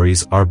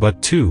allegories are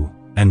but two,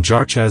 and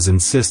Jarchas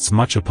insists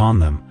much upon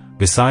them.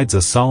 Besides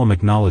a solemn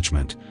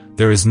acknowledgment,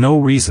 there is no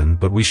reason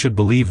but we should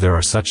believe there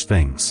are such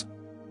things.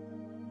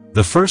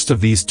 The first of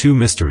these two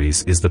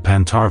mysteries is the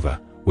Pantarva,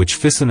 which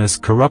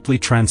Ficinus corruptly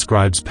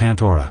transcribes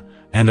Pantora,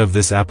 and of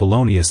this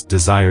Apollonius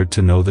desired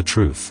to know the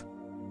truth.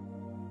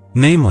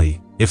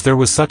 Namely, if there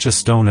was such a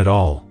stone at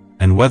all,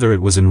 and whether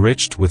it was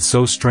enriched with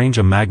so strange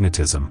a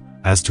magnetism,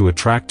 as to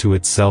attract to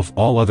itself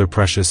all other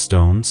precious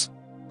stones?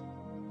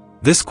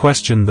 This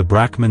question the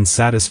Brahman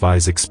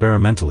satisfies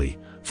experimentally,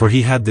 for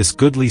he had this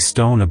goodly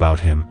stone about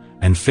him,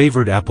 and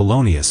favored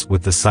Apollonius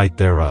with the sight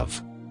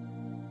thereof.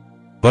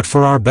 But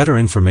for our better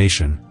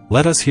information,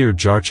 let us hear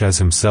Jarchas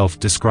himself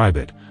describe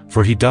it,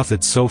 for he doth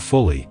it so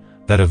fully,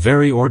 that a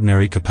very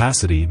ordinary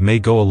capacity may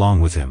go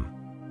along with him.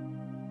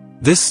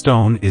 This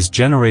stone is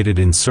generated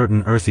in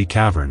certain earthy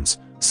caverns,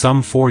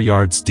 some 4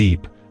 yards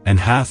deep, and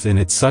hath in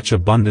it such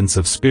abundance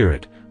of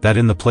spirit, that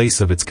in the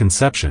place of its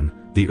conception,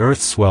 the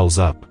earth swells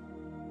up,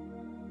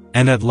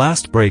 and at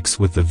last breaks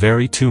with the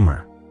very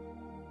tumor.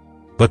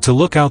 But to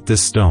look out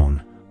this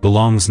stone,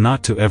 belongs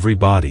not to every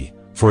body,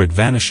 for it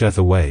vanisheth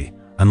away,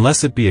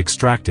 unless it be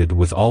extracted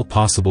with all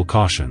possible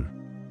caution.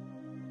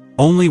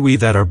 Only we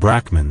that are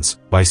Brahmins,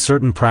 by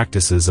certain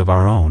practices of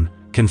our own,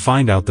 can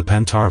find out the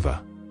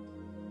Pantarva.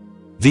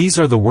 These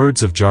are the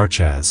words of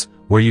Jarchas,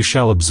 where you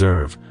shall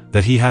observe,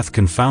 that he hath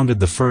confounded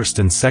the first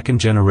and second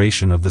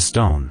generation of the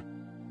stone,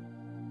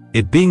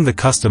 it being the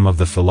custom of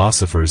the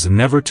philosophers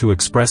never to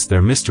express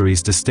their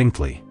mysteries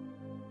distinctly.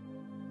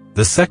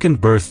 The second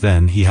birth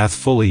then he hath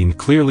fully and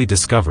clearly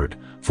discovered,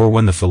 for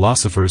when the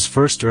philosopher's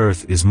first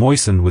earth is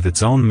moistened with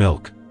its own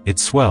milk, it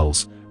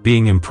swells,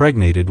 being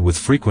impregnated with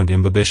frequent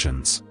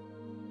imbibitions,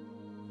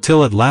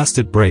 till at last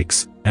it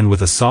breaks, and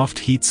with a soft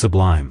heat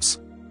sublimes.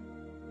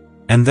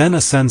 And then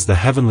ascends the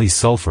heavenly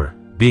sulfur,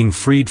 being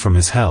freed from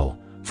his hell,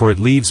 for it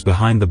leaves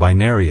behind the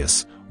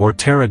binarius, or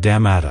terra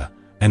damnata,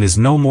 and is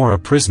no more a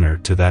prisoner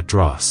to that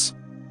dross.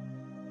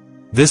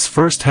 This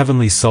first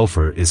heavenly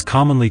sulfur is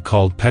commonly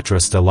called Petra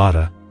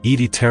stellata,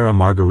 edi terra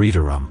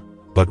margaritarum,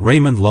 but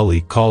Raymond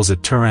Lully calls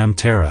it terram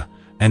terra,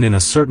 and in a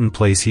certain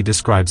place he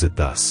describes it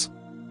thus: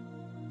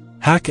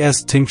 Hac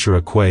est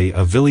tinctura quae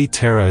a villi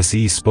terra is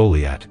e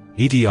spoliat,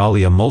 eti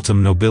alia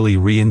multum nobili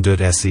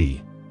reindut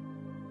se.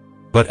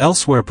 But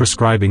elsewhere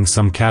prescribing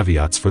some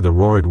caveats for the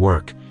rorid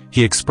work,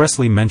 he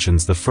expressly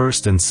mentions the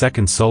first and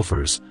second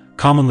sulfurs,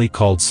 commonly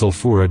called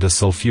sulfura de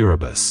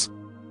sulfuribus.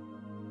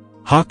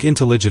 Hoc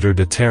intelligitur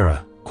de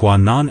terra, qua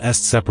non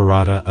est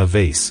separata a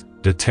vase,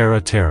 de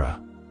terra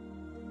terra.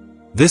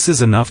 This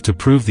is enough to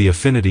prove the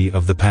affinity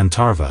of the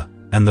Pantarva,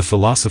 and the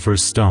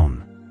philosopher's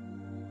stone.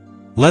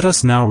 Let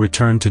us now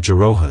return to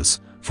Jerohas,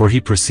 for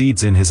he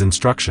proceeds in his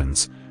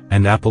instructions,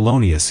 and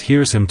Apollonius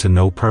hears him to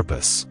no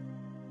purpose.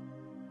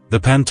 The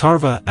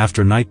Pantarva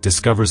after night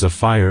discovers a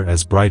fire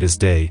as bright as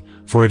day,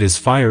 for it is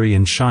fiery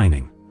and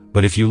shining,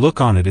 but if you look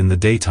on it in the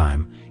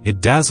daytime, it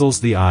dazzles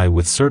the eye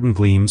with certain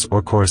gleams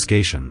or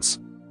coruscations.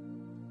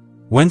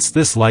 Whence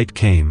this light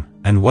came,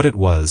 and what it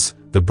was,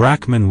 the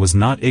Brahman was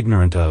not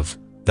ignorant of.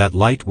 That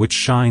light which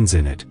shines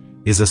in it,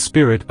 is a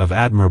spirit of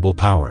admirable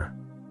power.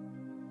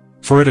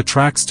 For it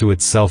attracts to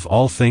itself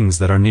all things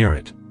that are near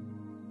it.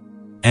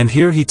 And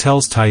here he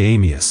tells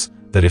Timaeus,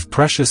 that if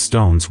precious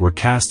stones were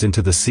cast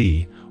into the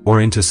sea, or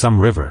into some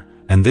river,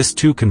 and this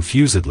too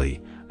confusedly,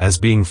 as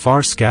being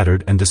far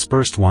scattered and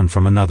dispersed one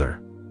from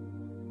another,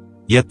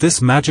 yet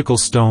this magical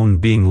stone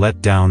being let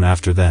down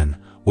after then,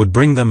 would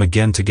bring them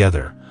again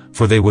together,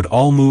 for they would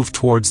all move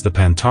towards the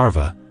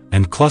Pantarva,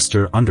 and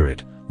cluster under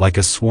it, like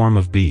a swarm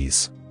of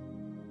bees.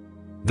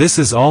 This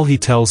is all he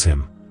tells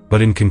him,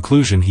 but in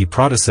conclusion he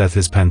protesteth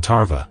his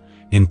Pantarva,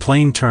 in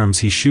plain terms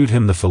he shewed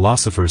him the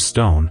philosopher's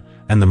stone,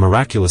 and the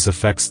miraculous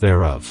effects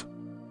thereof.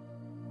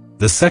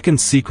 The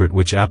second secret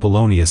which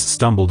Apollonius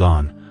stumbled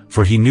on,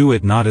 for he knew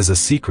it not as a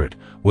secret,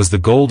 was the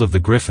gold of the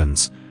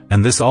griffins,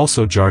 and this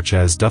also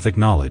Jarchas doth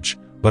acknowledge,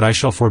 but I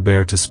shall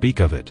forbear to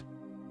speak of it.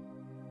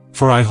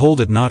 For I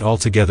hold it not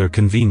altogether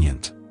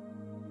convenient.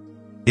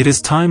 It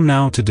is time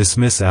now to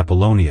dismiss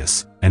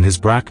Apollonius, and his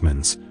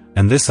Brahmans,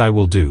 and this I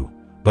will do,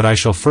 but I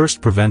shall first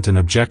prevent an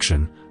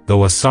objection,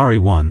 though a sorry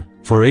one,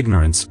 for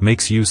ignorance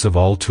makes use of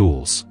all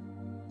tools.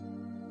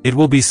 It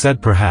will be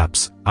said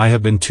perhaps, I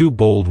have been too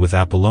bold with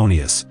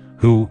Apollonius,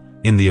 who,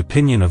 in the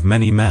opinion of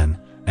many men,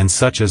 and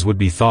such as would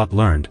be thought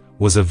learned,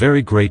 was a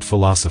very great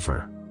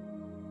philosopher.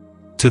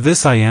 To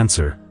this I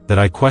answer, that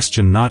I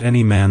question not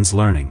any man's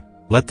learning,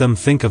 let them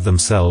think of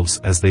themselves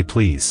as they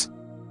please.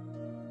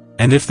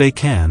 And if they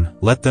can,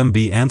 let them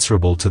be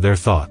answerable to their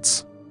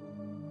thoughts.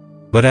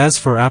 But as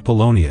for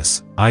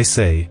Apollonius, I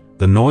say,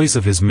 the noise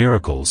of his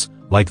miracles,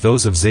 like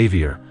those of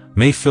Xavier,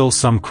 may fill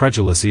some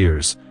credulous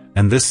ears,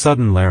 and this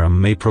sudden larum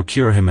may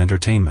procure him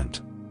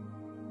entertainment.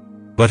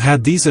 But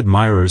had these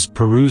admirers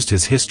perused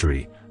his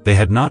history, they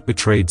had not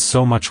betrayed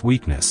so much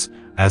weakness,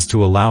 as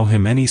to allow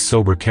him any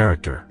sober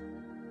character.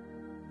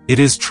 It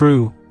is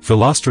true,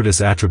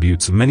 Philostratus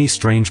attributes many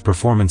strange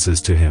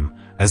performances to him,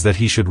 as that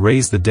he should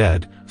raise the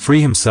dead,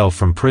 free himself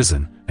from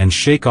prison, and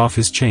shake off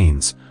his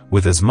chains,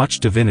 with as much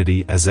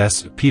divinity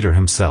as Peter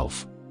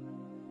himself.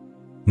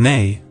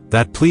 Nay,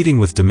 that pleading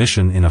with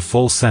Domitian in a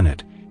full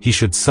senate, he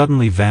should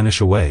suddenly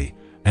vanish away,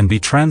 and be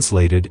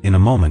translated in a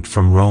moment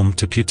from Rome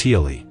to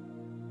Puteoli.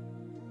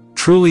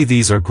 Truly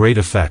these are great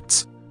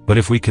effects, but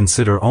if we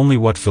consider only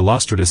what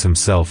Philostratus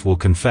himself will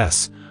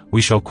confess,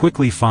 we shall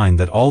quickly find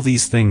that all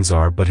these things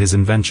are but his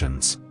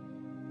inventions.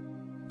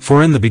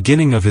 For in the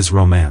beginning of his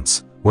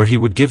romance, where he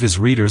would give his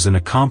readers an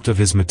account of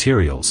his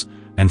materials,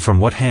 and from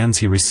what hands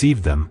he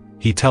received them,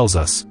 he tells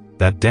us,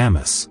 that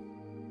Damis,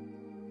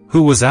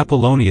 who was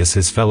Apollonius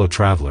his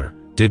fellow-traveler,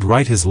 did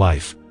write his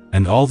life,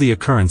 and all the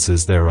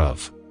occurrences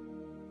thereof.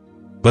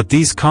 But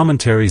these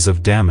commentaries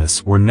of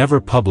Damis were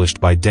never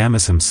published by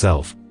Damis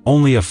himself,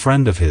 only a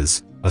friend of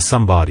his, a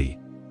somebody.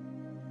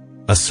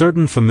 A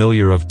certain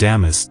familiar of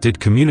Damis did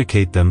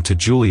communicate them to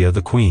Julia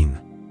the queen.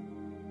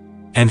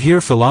 And here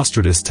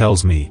Philostratus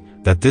tells me,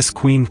 that this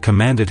queen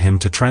commanded him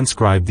to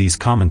transcribe these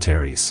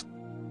commentaries.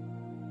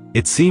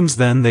 It seems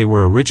then they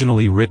were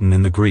originally written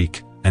in the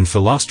Greek, and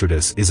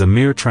Philostratus is a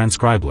mere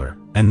transcriber,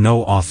 and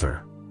no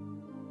author.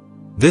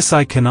 This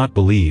I cannot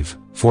believe,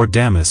 for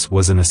Damis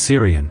was an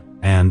Assyrian,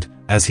 and,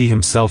 as he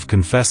himself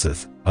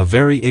confesseth, a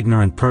very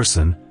ignorant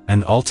person,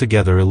 and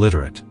altogether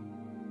illiterate.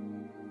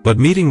 But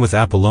meeting with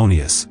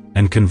Apollonius,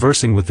 and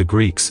conversing with the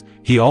Greeks,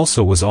 he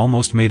also was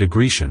almost made a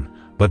Grecian,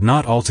 but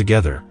not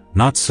altogether,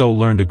 not so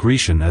learned a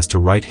Grecian as to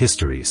write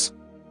histories.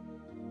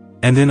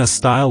 And in a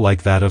style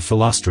like that of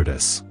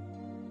Philostratus.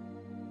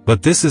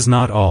 But this is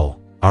not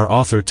all. Our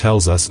author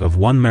tells us of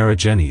one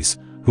Marigenes,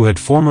 who had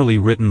formerly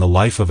written the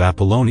life of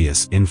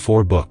Apollonius in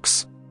 4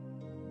 books.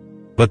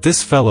 But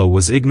this fellow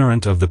was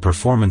ignorant of the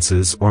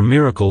performances or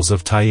miracles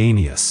of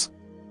Timaeus.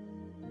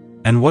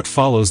 And what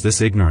follows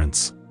this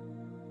ignorance?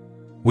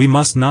 We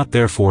must not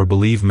therefore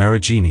believe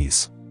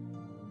Marigenes.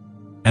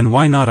 And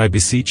why not, I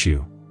beseech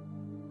you?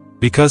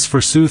 Because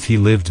forsooth he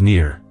lived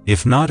near,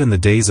 if not in the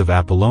days of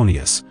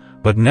Apollonius,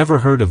 but never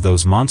heard of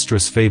those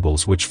monstrous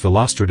fables which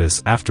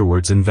Philostratus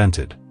afterwards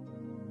invented.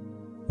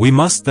 We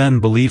must then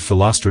believe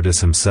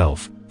Philostratus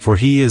himself, for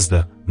he is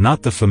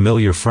not the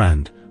familiar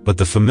friend, but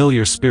the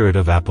familiar spirit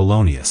of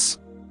Apollonius.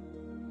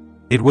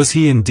 It was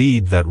he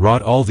indeed that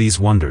wrought all these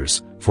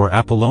wonders, for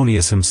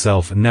Apollonius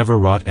himself never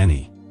wrought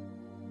any.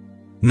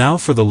 Now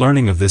for the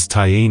learning of this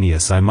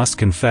Tyaneus I must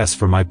confess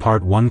for my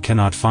part one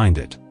cannot find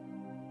it.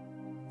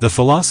 The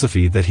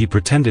philosophy that he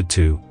pretended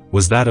to,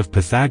 was that of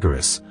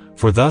Pythagoras,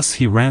 for thus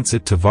he rants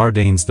it to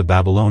Vardanes the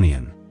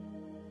Babylonian.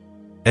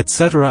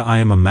 Etc. I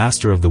am a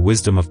master of the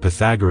wisdom of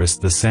Pythagoras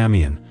the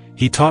Samian,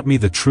 he taught me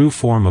the true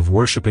form of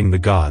worshipping the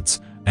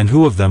gods, and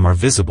who of them are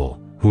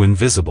visible, who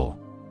invisible.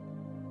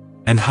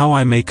 And how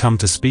I may come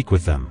to speak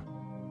with them.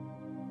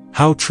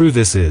 How true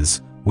this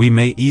is, we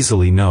may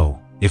easily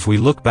know, if we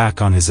look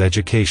back on his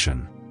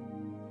education.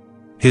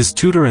 His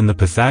tutor in the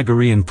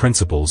Pythagorean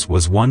principles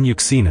was one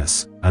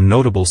Euxenus, a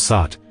notable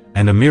sot,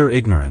 and a mere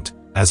ignorant,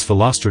 as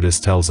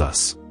Philostratus tells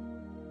us.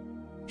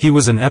 He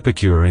was an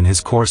epicure in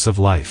his course of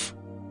life.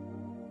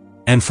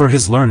 And for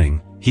his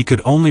learning, he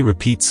could only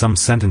repeat some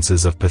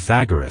sentences of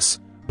Pythagoras,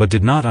 but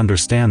did not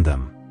understand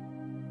them.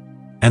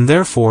 And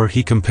therefore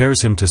he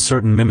compares him to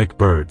certain mimic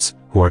birds,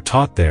 who are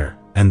taught there,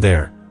 and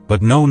there,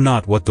 but know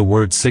not what the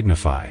words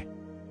signify.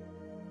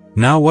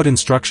 Now what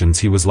instructions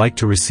he was like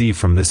to receive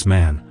from this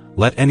man,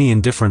 let any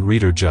indifferent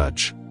reader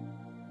judge.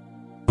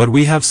 But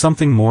we have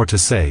something more to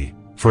say,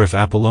 for if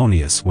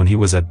Apollonius when he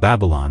was at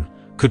Babylon,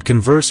 could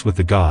converse with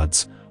the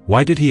gods,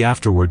 why did he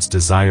afterwards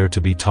desire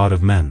to be taught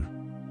of men?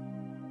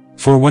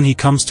 For when he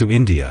comes to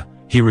India,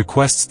 he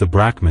requests the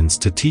Brahmins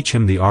to teach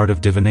him the art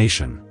of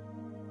divination.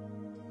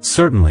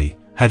 Certainly,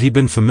 had he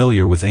been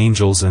familiar with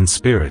angels and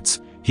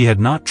spirits, he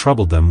had not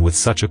troubled them with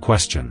such a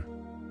question.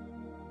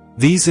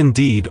 These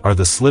indeed are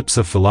the slips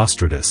of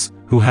Philostratus,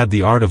 who had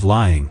the art of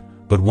lying,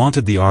 but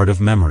wanted the art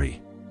of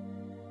memory.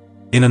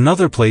 In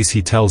another place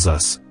he tells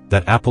us,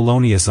 that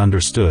Apollonius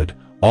understood,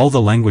 all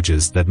the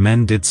languages that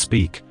men did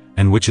speak,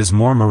 and which is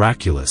more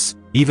miraculous,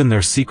 even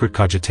their secret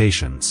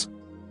cogitations.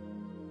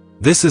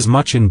 This is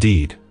much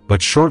indeed,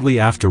 but shortly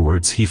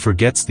afterwards he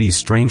forgets these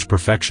strange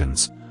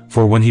perfections,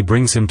 for when he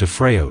brings him to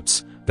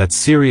Phraotes, that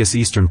serious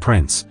eastern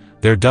prince,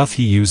 there doth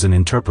he use an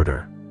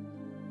interpreter.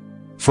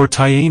 For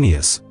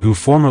Tyaneus, who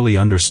formerly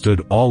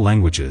understood all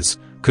languages,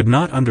 could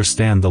not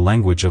understand the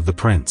language of the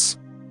prince.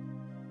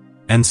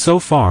 And so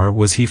far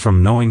was he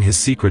from knowing his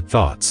secret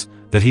thoughts,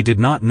 that he did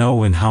not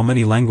know in how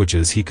many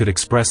languages he could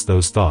express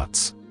those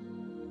thoughts.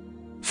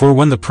 For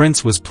when the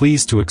prince was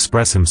pleased to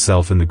express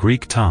himself in the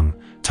Greek tongue,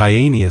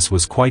 Tyaneus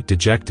was quite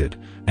dejected,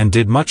 and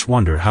did much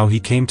wonder how he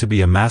came to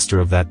be a master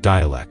of that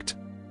dialect.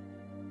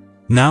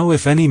 Now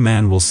if any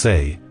man will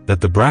say,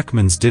 that the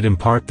Brahmins did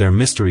impart their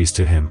mysteries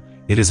to him,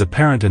 it is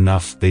apparent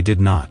enough they did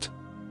not.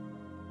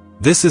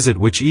 This is it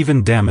which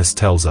even Damas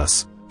tells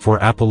us,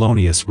 for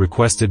Apollonius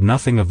requested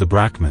nothing of the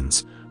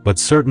Brahmins, but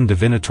certain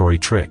divinatory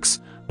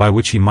tricks, by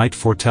which he might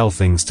foretell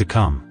things to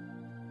come.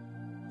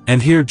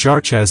 And here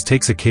Jarchas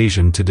takes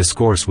occasion to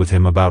discourse with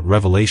him about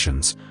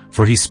revelations,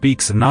 for he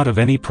speaks not of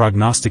any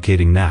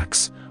prognosticating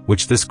knacks,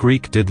 which this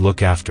Greek did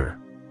look after.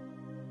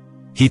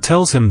 He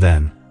tells him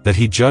then, that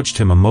he judged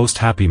him a most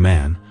happy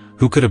man,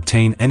 who could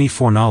obtain any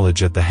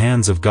foreknowledge at the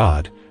hands of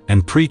God,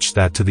 and preach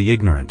that to the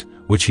ignorant,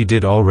 which he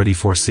did already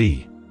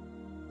foresee.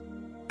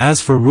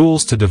 As for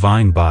rules to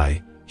divine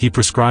by, he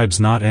prescribes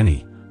not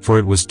any, for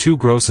it was too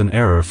gross an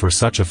error for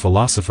such a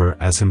philosopher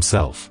as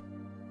himself.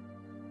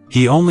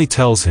 He only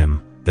tells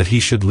him, that he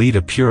should lead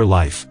a pure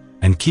life,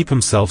 and keep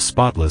himself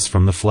spotless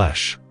from the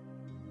flesh.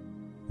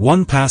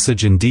 One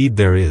passage indeed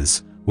there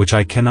is, which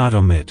I cannot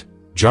omit.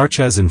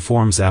 Jarchas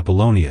informs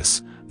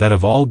Apollonius, that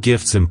of all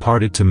gifts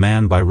imparted to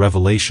man by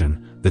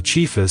revelation, the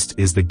chiefest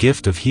is the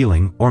gift of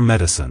healing or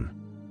medicine.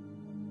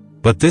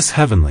 But this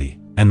heavenly,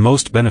 and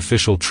most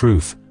beneficial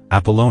truth,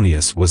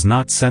 Apollonius was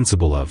not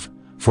sensible of,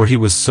 for he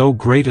was so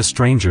great a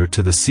stranger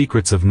to the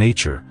secrets of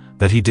nature,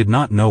 that he did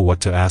not know what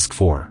to ask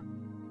for.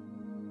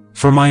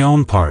 For my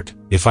own part,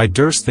 if I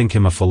durst think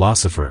him a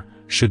philosopher,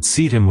 should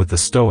seat him with the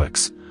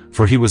Stoics,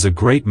 for he was a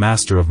great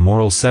master of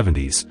moral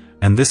 70s,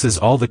 and this is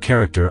all the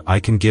character I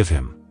can give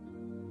him.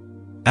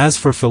 As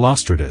for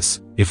Philostratus,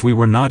 if we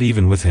were not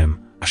even with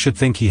him, I should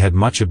think he had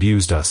much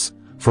abused us,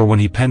 for when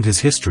he penned his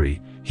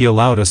history, he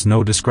allowed us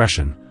no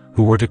discretion,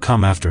 who were to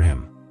come after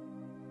him.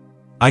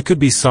 I could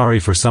be sorry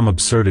for some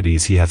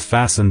absurdities he hath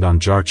fastened on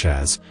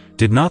Jarchas,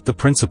 did not the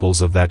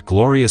principles of that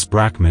glorious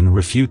Brahmin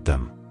refute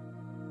them.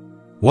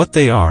 What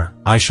they are,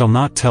 I shall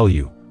not tell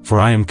you, for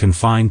I am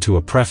confined to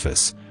a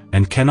preface,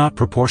 and cannot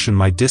proportion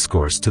my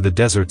discourse to the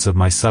deserts of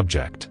my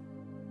subject.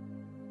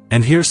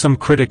 And here some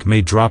critic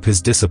may drop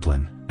his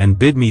discipline, and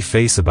bid me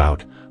face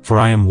about, for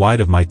I am wide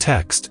of my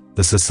text,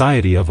 the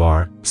Society of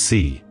R.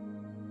 C.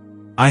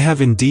 I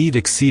have indeed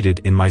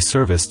exceeded in my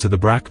service to the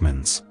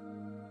Brahmins.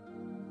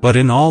 But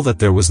in all that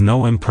there was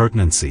no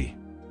impertinency.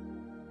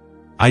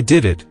 I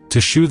did it, to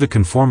shew the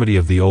conformity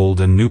of the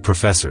old and new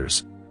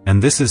professors,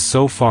 and this is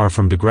so far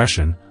from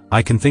digression,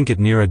 I can think it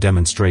near a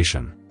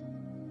demonstration.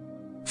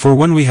 For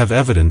when we have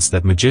evidence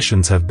that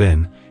magicians have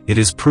been, it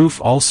is proof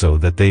also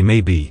that they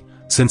may be,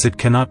 since it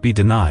cannot be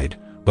denied,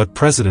 but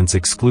precedents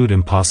exclude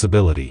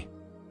impossibility.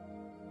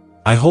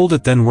 I hold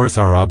it then worth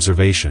our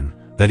observation,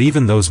 that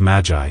even those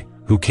magi,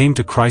 who came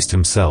to Christ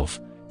himself,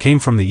 came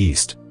from the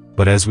East,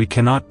 but as we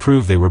cannot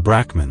prove they were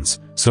Brahmins,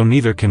 so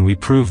neither can we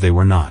prove they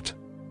were not.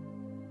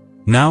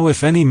 Now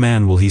if any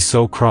man will he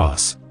so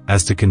cross,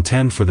 as to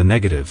contend for the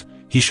negative,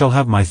 he shall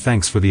have my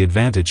thanks for the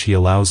advantage he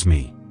allows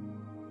me.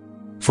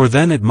 For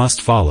then it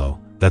must follow,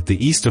 that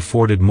the East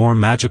afforded more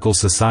magical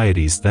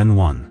societies than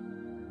one.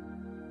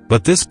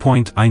 But this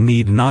point I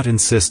need not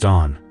insist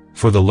on,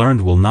 for the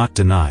learned will not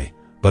deny,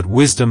 but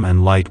wisdom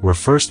and light were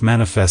first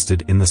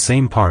manifested in the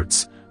same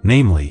parts,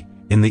 namely,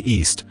 in the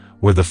East,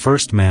 where the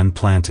first man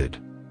planted.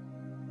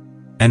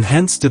 And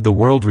hence did the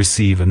world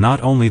receive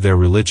not only their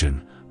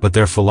religion, but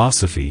their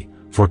philosophy,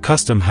 for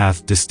custom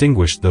hath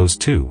distinguished those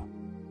two.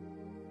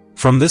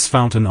 From this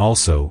fountain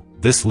also,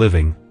 this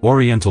living,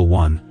 oriental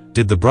one,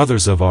 did the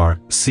brothers of R.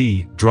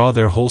 C. draw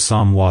their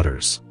wholesome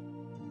waters.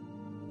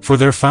 For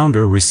their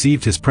founder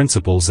received his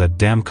principles at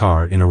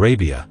Damcar in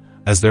Arabia,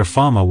 as their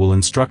fama will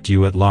instruct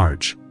you at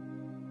large.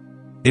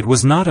 It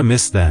was not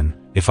amiss then,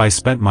 if I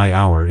spent my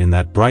hour in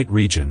that bright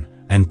region,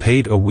 and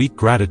paid a weak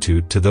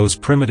gratitude to those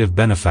primitive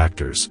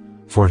benefactors,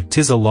 for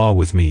 'tis a law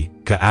with me,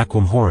 ca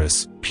aquam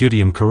horis,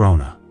 putium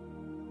corona.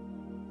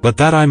 But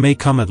that I may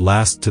come at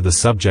last to the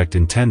subject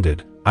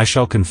intended, I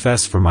shall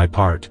confess for my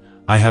part,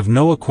 I have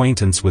no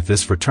acquaintance with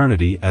this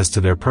fraternity as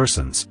to their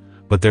persons,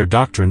 but their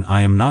doctrine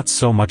I am not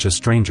so much a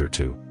stranger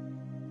to.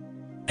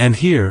 And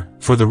here,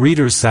 for the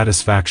reader's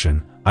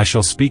satisfaction, I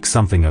shall speak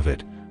something of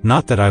it,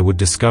 not that I would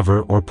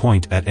discover or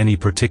point at any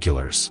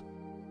particulars.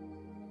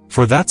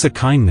 For that's a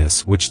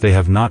kindness which they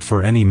have not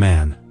for any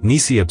man,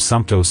 nisi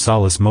absumpto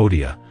salus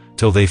modia,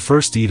 till they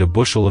first eat a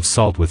bushel of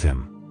salt with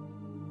him.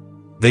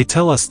 They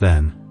tell us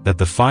then, that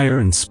the fire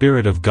and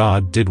Spirit of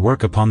God did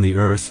work upon the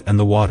earth and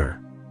the water.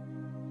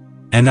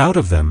 And out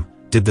of them,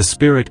 did the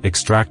Spirit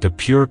extract a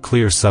pure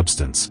clear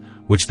substance,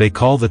 which they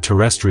call the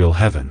terrestrial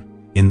heaven.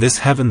 In this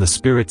heaven the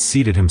Spirit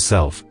seated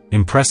himself,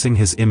 impressing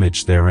his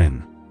image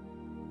therein.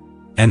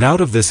 And out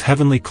of this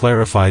heavenly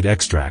clarified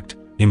extract,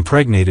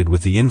 impregnated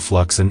with the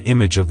influx and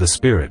image of the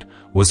Spirit,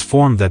 was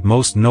formed that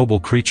most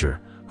noble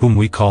creature, whom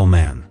we call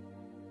man.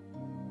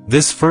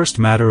 This first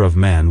matter of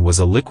man was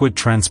a liquid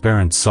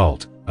transparent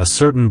salt, a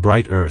certain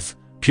bright earth,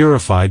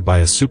 purified by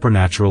a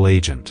supernatural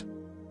agent,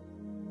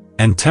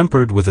 and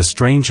tempered with a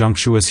strange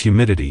unctuous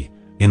humidity,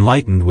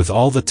 enlightened with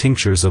all the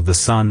tinctures of the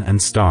sun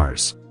and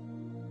stars.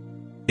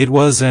 It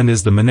was and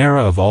is the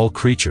manera of all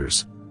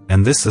creatures,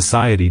 and this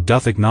society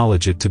doth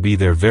acknowledge it to be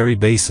their very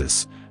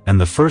basis, and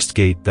the first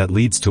gate that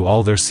leads to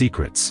all their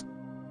secrets.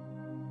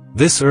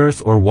 This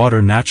earth or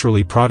water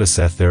naturally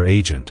produceth their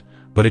agent,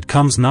 but it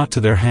comes not to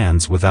their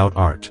hands without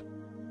art.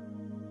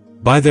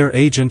 By their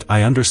agent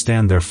I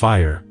understand their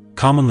fire,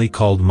 commonly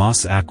called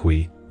mos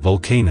aquae,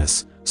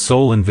 vulcanus,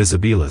 sol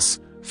invisibilis,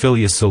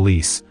 filius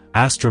solis,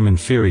 astrum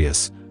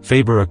inferius,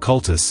 faber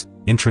occultus,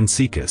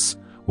 intrinsecus,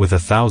 with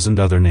 1,000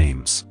 other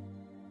names.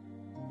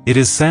 It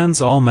is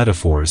sans all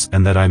metaphors,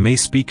 and that I may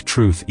speak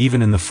truth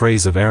even in the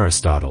phrase of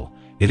Aristotle,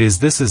 it is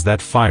this is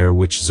that fire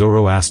which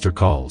Zoroaster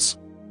calls.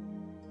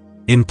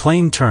 In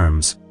plain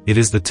terms, it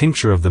is the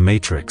tincture of the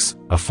matrix,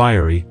 a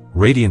fiery,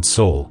 radiant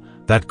soul,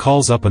 that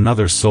calls up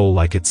another soul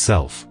like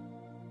itself.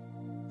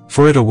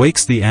 For it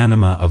awakes the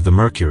anima of the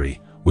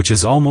mercury, which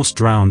is almost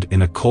drowned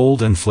in a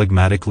cold and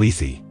phlegmatic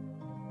lethe.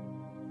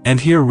 And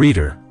here,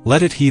 reader,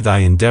 let it he thy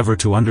endeavor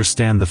to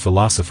understand the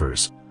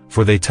philosophers,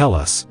 for they tell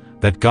us,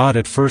 that God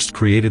at first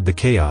created the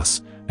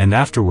chaos, and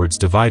afterwards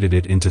divided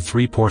it into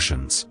 3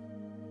 portions.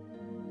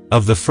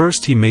 Of the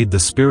first he made the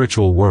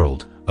spiritual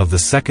world, of the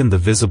second the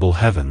visible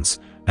heavens,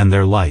 and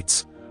their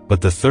lights,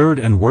 but the third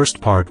and worst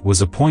part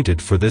was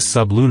appointed for this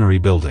sublunary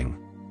building.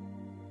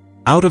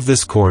 Out of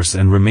this coarse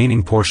and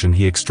remaining portion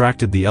he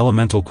extracted the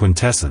elemental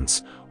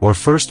quintessence, or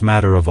first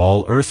matter of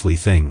all earthly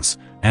things,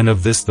 and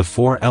of this the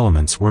 4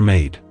 elements were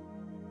made.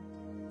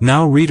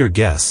 Now reader,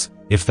 guess,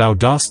 if thou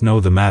dost know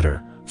the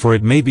matter, for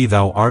it may be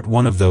thou art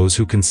one of those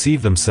who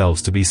conceive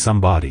themselves to be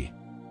somebody.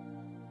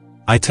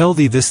 I tell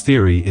thee this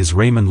theory is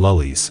Raymond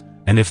Lully's,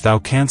 and if thou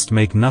canst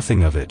make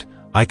nothing of it,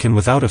 I can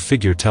without a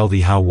figure tell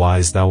thee how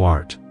wise thou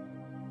art.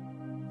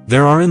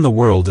 There are in the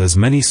world as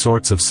many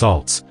sorts of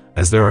salts,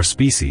 as there are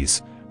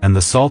species, and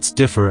the salts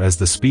differ as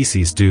the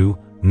species do,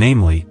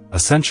 namely,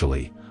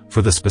 essentially,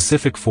 for the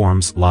specific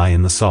forms lie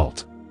in the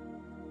salt.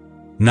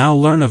 Now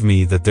learn of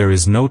me that there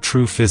is no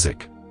true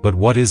physic, but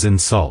what is in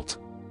salt.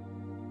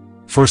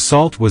 For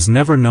salt was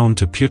never known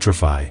to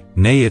putrefy,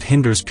 nay it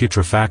hinders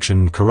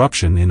putrefaction and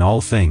corruption in all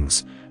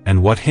things,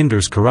 and what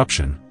hinders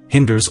corruption,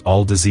 hinders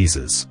all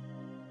diseases.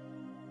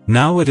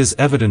 Now it is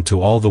evident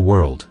to all the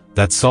world,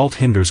 that salt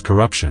hinders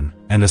corruption,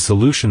 and a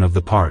solution of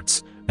the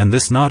parts, and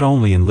this not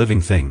only in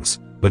living things,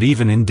 but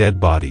even in dead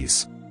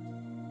bodies.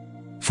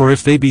 For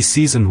if they be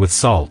seasoned with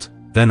salt,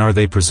 then are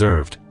they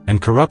preserved,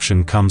 and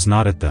corruption comes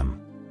not at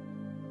them.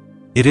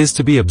 It is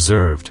to be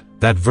observed,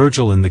 that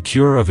Virgil in the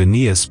cure of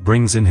Aeneas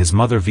brings in his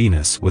mother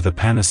Venus with a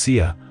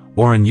panacea,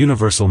 or an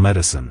universal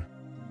medicine.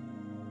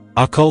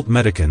 Occult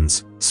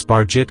medicans,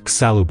 spargit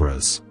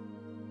salubras.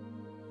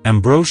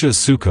 Ambrosia's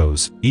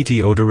succos, eti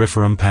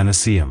odoriferum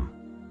panaceum.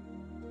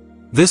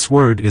 This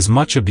word is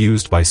much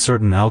abused by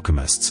certain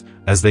alchemists,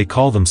 as they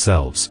call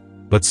themselves,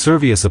 but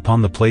Servius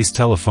upon the place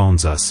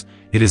telephones us,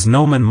 it is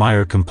nomen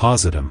mire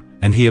compositum,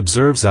 and he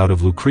observes out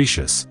of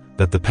Lucretius,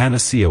 that the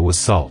panacea was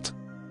salt.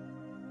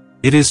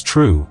 It is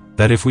true,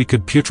 that if we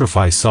could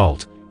putrefy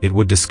salt, it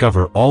would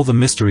discover all the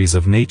mysteries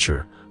of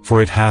nature,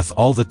 for it hath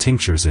all the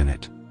tinctures in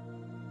it.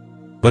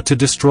 But to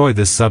destroy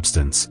this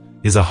substance,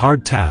 is a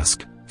hard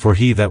task, for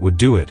he that would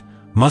do it,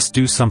 must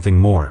do something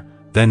more,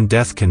 than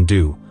death can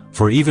do,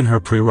 for even her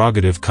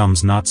prerogative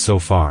comes not so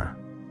far.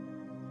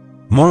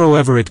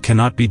 Moreover, it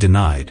cannot be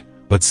denied,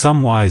 but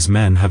some wise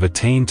men have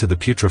attained to the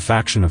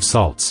putrefaction of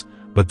salts,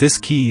 but this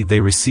key they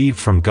received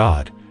from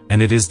God,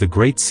 and it is the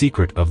great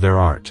secret of their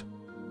art.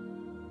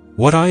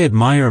 What I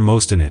admire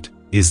most in it,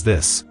 is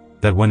this,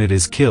 that when it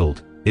is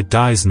killed, it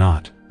dies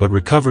not, but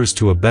recovers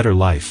to a better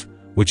life,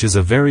 which is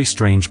a very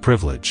strange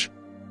privilege.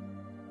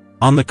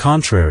 On the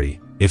contrary,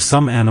 if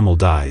some animal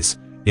dies,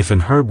 if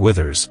an herb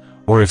withers,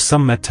 or if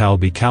some metal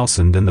be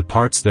calcined and the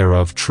parts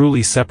thereof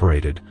truly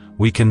separated,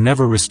 we can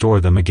never restore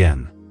them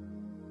again.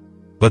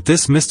 But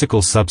this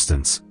mystical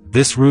substance,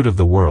 this root of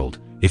the world,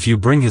 if you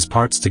bring his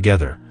parts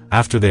together,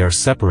 after they are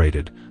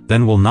separated,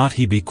 then will not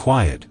he be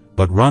quiet,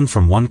 but run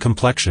from one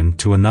complexion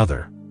to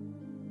another.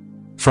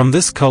 From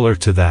this color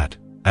to that,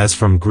 as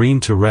from green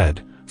to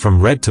red,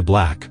 from red to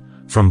black,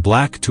 from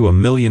black to a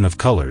million of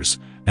colors,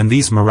 and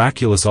these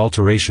miraculous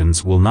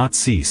alterations will not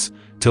cease,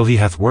 till he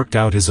hath worked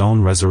out his own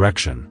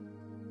resurrection,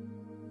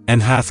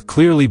 and hath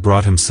clearly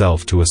brought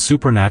himself to a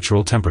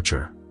supernatural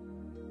temperature.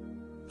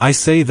 I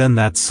say then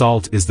that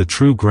salt is the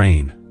true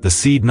grain, the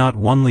seed not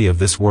only of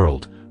this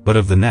world, but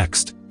of the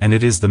next, and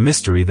it is the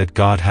mystery that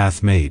God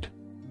hath made.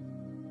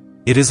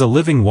 It is a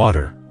living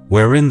water,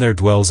 wherein there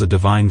dwells a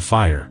divine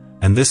fire,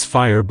 and this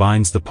fire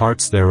binds the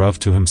parts thereof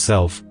to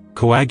himself,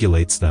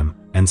 coagulates them,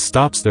 and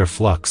stops their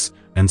flux,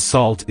 and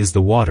salt is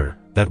the water,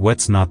 that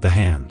wets not the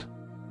hand.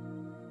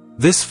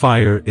 This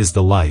fire is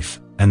the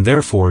life, and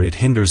therefore it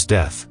hinders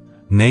death,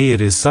 nay, it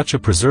is such a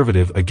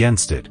preservative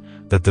against it,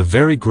 that the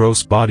very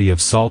gross body of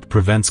salt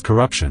prevents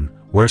corruption,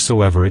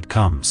 wheresoever it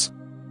comes.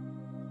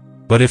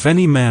 But if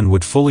any man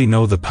would fully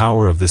know the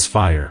power of this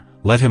fire,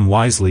 let him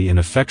wisely and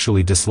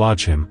effectually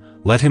dislodge him,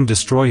 let him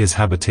destroy his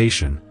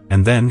habitation,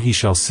 and then he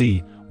shall see,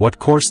 what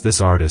course this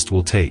artist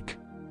will take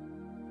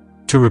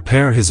to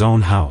repair his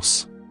own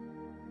house.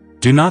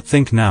 Do not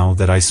think now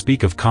that I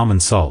speak of common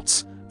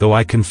salts, though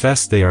I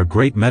confess they are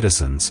great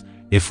medicines,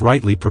 if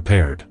rightly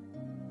prepared.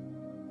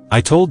 I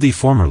told thee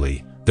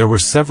formerly, there were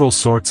several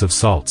sorts of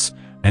salts,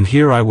 and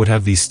here I would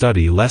have thee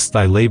study lest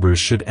thy labors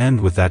should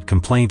end with that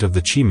complaint of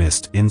the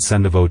chemist in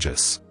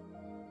Sendivogus.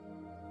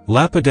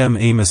 Lapidem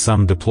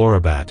amissum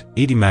deplorabat,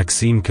 edi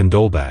maxime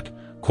condolbat,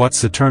 quat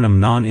saturnum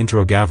non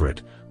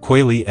interrogavrit,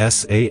 quaeli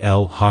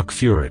sal hoc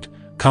furit,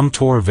 cum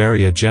tor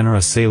varia genera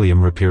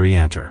salium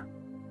reperianter.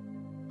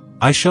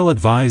 I shall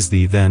advise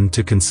thee then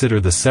to consider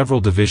the several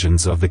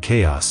divisions of the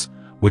chaos,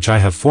 which I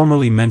have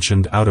formerly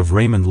mentioned out of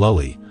Raymond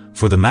Lully,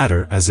 for the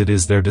matter as it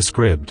is there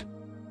described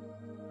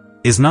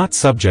is not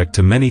subject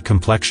to many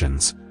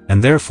complexions,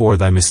 and therefore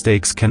thy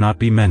mistakes cannot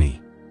be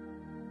many.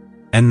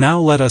 And now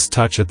let us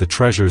touch at the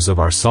treasures of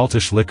our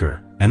saltish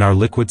liquor, and our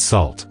liquid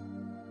salt.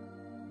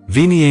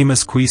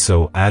 Veniemus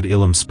quiso ad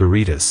illum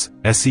spiritus,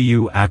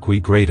 seu aqui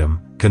gradum,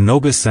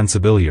 canobis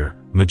sensibilior,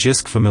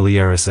 magisque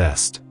familiaris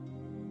est.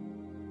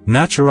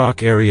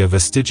 Naturaque area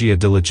vestigia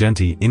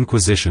diligenti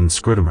inquisition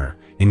scrutimer,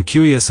 in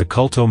cuius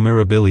occulto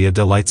mirabilia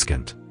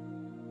delightscant.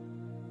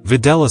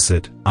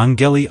 Videlicet,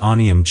 angeli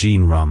onium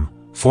gene rum,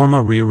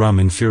 forma rerum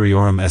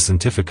inferiorum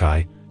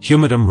essentificae,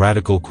 humidum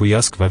radical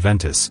quiusque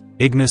viventis,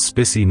 ignis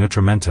spici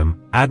nutrimentum,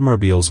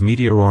 admirabiles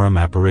meteororum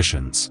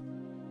apparitions.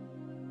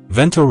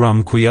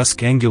 Ventorum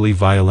quiusque anguli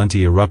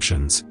violenti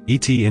eruptions,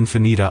 et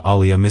infinita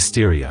alia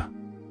mysteria.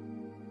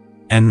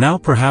 And now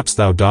perhaps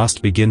thou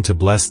dost begin to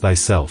bless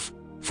thyself,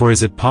 for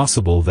is it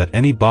possible that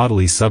any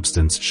bodily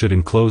substance should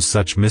enclose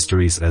such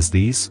mysteries as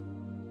these?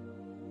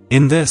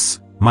 In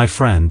this, my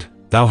friend,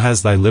 thou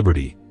hast thy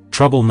liberty,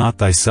 trouble not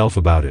thyself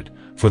about it,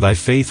 for thy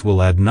faith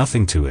will add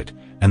nothing to it,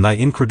 and thy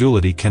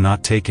incredulity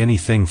cannot take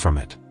anything from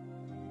it.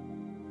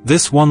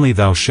 This only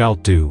thou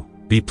shalt do,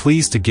 be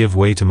pleased to give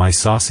way to my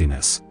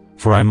sauciness,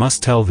 for I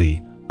must tell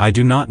thee, I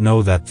do not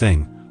know that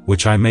thing,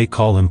 which I may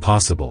call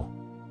impossible.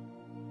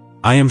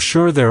 I am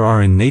sure there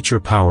are in nature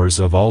powers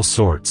of all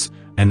sorts,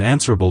 and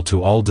answerable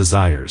to all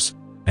desires,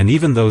 and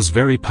even those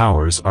very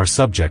powers are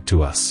subject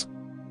to us.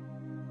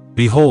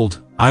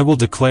 Behold, I will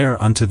declare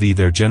unto thee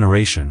their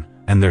generation,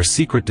 and their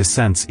secret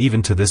descents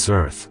even to this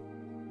earth.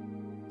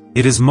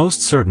 It is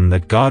most certain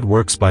that God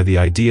works by the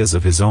ideas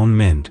of his own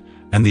mind,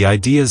 and the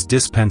ideas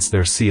dispense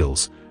their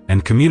seals,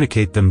 and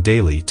communicate them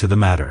daily to the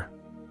matter.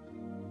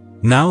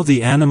 Now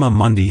the anima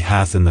mundi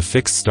hath in the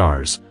fixed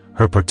stars,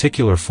 her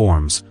particular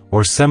forms,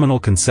 or seminal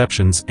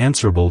conceptions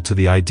answerable to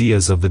the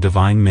ideas of the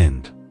divine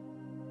mind.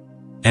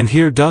 And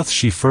here doth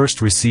she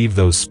first receive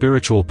those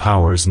spiritual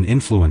powers and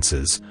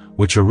influences,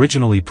 which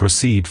originally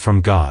proceed from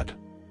God.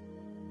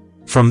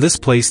 From this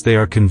place they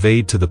are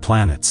conveyed to the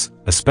planets,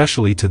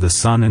 especially to the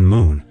sun and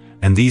moon,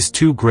 and these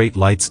two great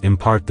lights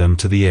impart them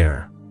to the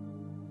air.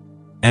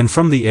 And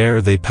from the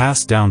air they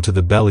pass down to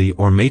the belly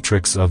or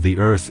matrix of the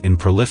earth in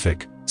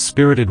prolific,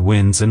 spirited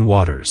winds and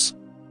waters.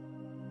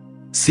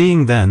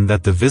 Seeing then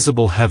that the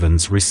visible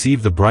heavens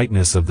receive the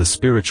brightness of the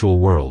spiritual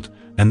world,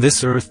 and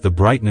this earth the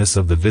brightness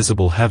of the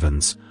visible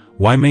heavens,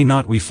 why may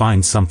not we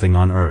find something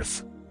on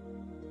earth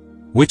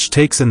which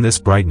takes in this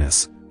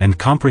brightness, and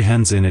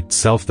comprehends in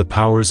itself the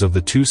powers of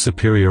the two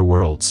superior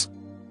worlds?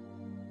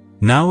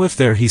 Now if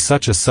there he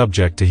such a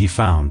subject to he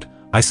found,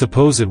 I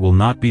suppose it will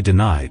not be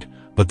denied,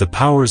 but the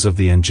powers of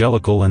the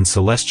angelical and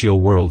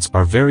celestial worlds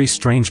are very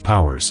strange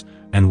powers,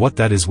 and what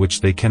that is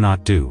which they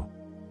cannot do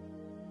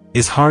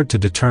is hard to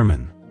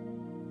determine.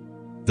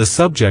 The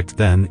subject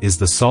then is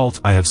the salt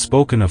I have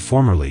spoken of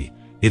formerly,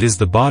 it is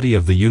the body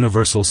of the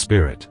universal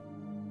spirit.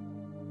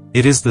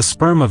 It is the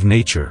sperm of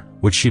nature,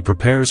 which she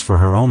prepares for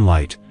her own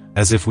light,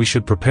 as if we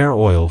should prepare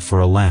oil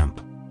for a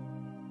lamp.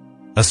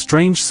 A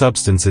strange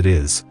substance it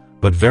is,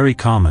 but very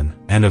common,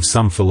 and of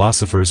some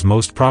philosophers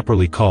most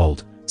properly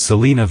called,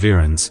 Selena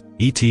virens,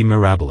 et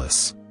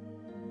mirabilis.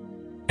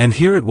 And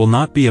here it will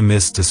not be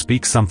amiss to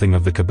speak something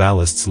of the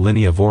Kabbalists'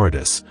 linea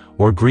voridis,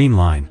 or green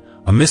line,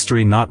 a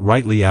mystery not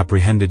rightly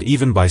apprehended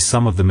even by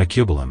some of the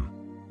Macubalim.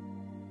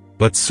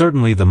 But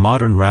certainly the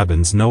modern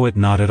rabbins know it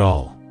not at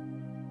all.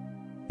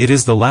 It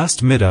is the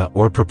last midah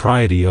or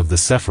propriety of the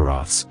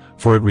Sephiroths,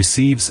 for it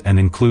receives and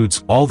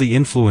includes all the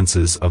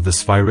influences of the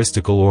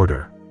spheristical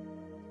order.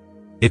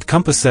 It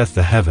compasseth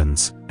the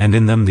heavens, and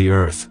in them the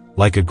earth,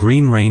 like a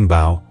green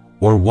rainbow,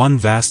 or one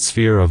vast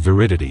sphere of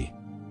viridity.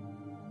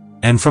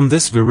 And from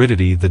this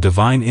viridity the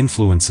divine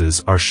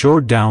influences are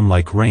showered down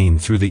like rain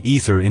through the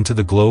ether into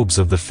the globes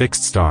of the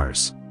fixed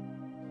stars.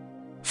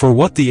 For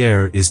what the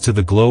air is to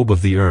the globe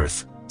of the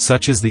earth,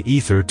 such is the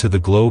ether to the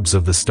globes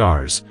of the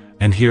stars,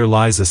 and here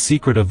lies a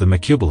secret of the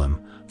Macubalim,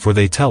 for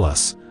they tell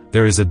us,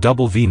 there is a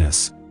double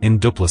Venus, in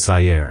duplis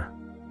aer.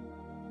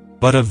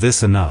 But of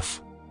this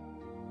enough.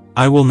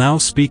 I will now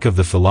speak of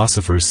the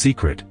philosopher's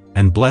secret,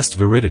 and blessed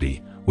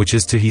viridity, which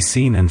is to be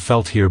seen and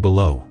felt here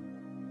below.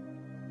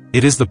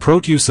 It is the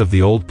proteus of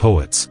the old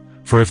poets,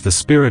 for if the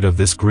spirit of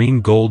this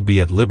green gold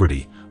be at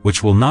liberty,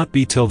 which will not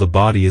be till the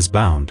body is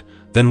bound,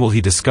 then will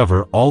he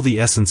discover all the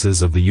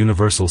essences of the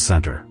universal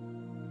center.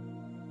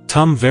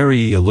 Tum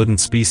verii illudent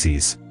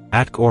species,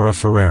 atque ora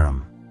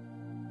ferrerum.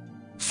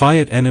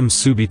 Fiat enim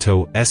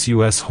subito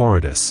sus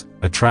horridus,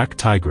 attract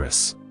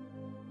tigris.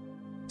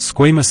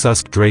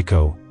 Squamus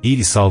draco,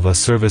 edi salva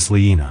servis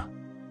liena.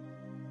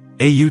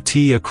 Aut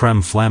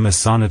acrem flammis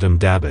sonatum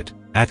dabit,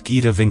 atque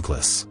ita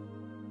vinclis.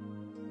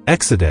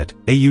 Exidet,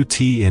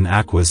 aut in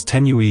aquas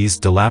tenuis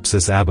de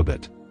lapsus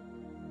ababit.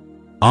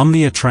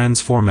 Omnia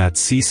transformat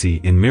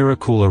sisi in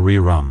miracula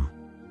rerum.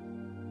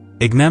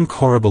 Ignemque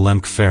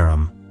horribilemque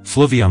ferrum,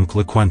 fluviumque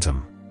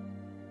liquentum.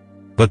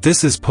 But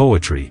this is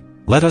poetry.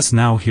 Let us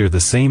now hear the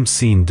same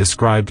scene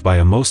described by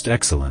a most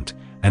excellent,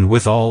 and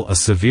withal a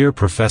severe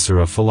professor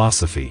of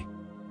philosophy.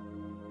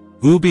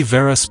 Ubi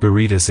vera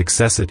spiritus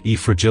excessit e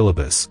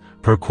fragilibus,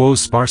 per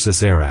quos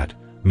sparsus erat,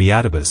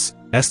 miatibus,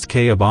 est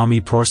que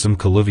abami prorsum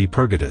colluvi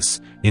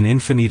purgatus, in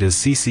infinitas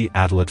sisi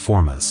attulit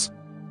formas.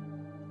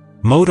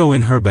 Modo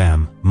in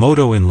herbam,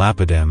 modo in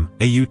lapidem,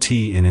 aut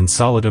in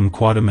insolidum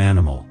quadam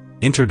animal,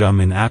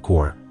 interdum in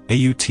aquor,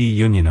 aut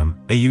unionum,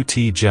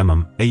 aut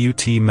gemum,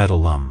 aut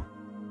metallum.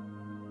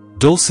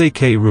 Dulce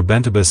que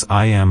rubentibus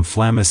iam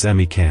flammis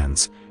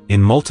emicans,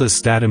 in multa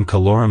statum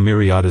calorum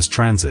myriadas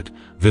transit,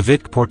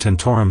 vivitque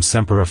portentorum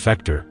semper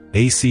effector,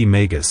 ac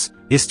magus,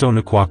 isto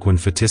nequaquin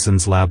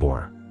fatiscens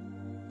labor.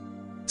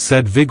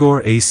 Sed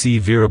vigor ac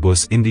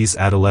viribus indis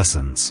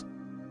adolescens.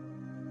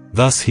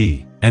 Thus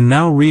he, and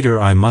now reader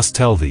I must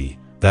tell thee,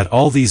 that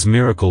all these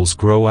miracles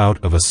grow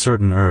out of a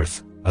certain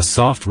earth, a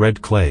soft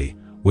red clay,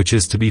 which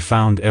is to be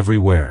found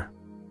everywhere.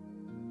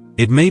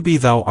 It may be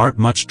thou art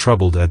much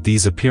troubled at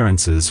these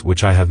appearances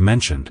which I have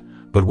mentioned,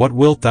 but what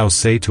wilt thou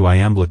say to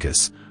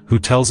Iamblichus, who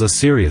tells us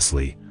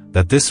seriously,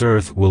 that this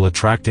earth will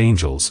attract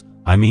angels,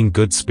 I mean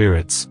good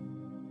spirits?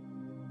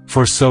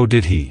 For so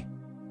did he.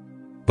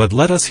 But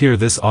let us hear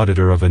this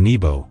auditor of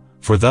Nebo,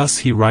 for thus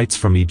he writes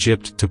from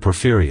Egypt to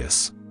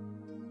Porphyrius.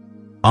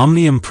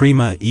 Omnium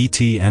prima et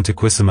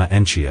antiquissima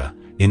entia,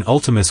 in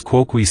ultimis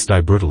quoque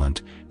sti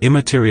brutalant,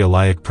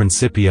 immaterialiac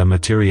principia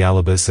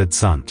materialibus et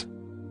sunt.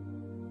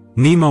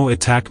 Nemo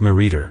itac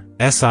meriter,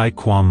 si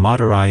quam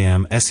mater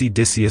iam esse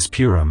disius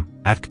purum,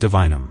 atque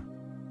divinum.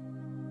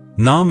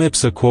 Nam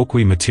ipsa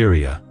quoque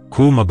materia,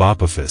 quum ab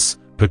apophis,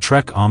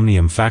 petrec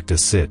omnium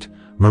factus sit,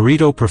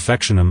 merito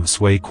perfectionem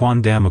sui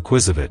quandam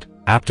acquisivit,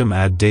 aptum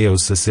ad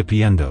deos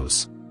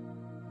suscipiendos.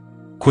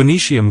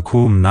 Quinitium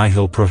quum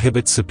nihil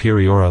prohibit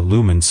superiora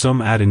lumen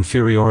sum ad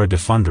inferiora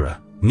diffundere,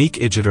 nec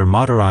igiter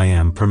mater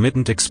iam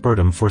permittent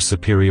expertum for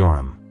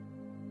superiorum.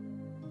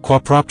 Qua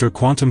propter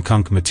quantum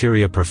cunc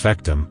materia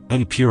perfectum,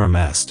 in purum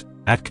est,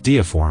 atque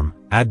diaform,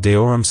 ad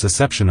deorum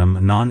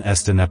susceptionem non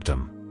est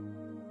ineptum.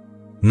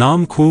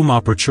 Nam quum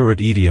aperturat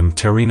idiom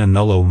terrena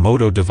nullo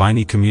modo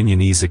divini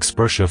communionis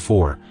expertia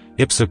for,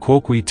 ipsa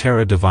quoque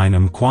terra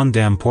divinum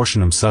quandam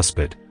portionum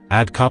suspit,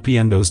 ad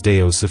capiendos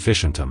deos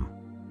sufficientum.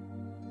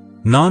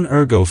 Non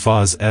ergo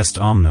fas est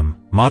omnum,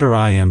 mater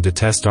iam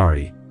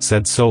detestari,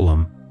 sed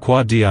solum,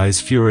 qua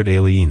dies furit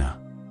aliena.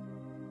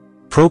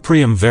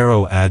 Proprium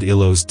vero ad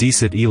illos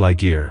decit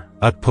eligere,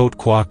 ut pot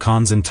qua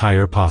cons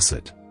entire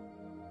possit.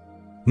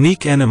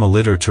 Nec enim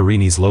aliter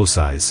terrenis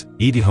locis,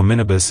 edi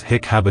hominibus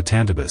hic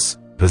habitantibus,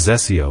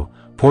 possessio,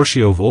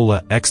 portio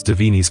vola ex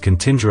divinis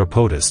contingere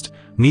potest,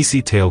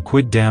 nisi tale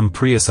quid dam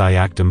prius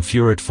iactum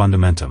furit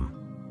fundamentum.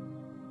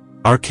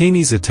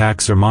 Arcanis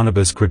attac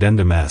sermonibus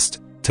credendum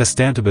est,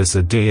 testantibus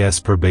ad deis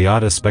per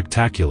beata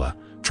spectacula,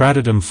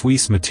 traditum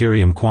fuis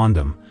materiam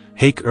quandam,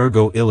 haec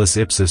ergo illis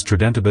ipsis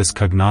tridentibus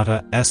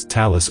cognata est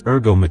talis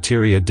ergo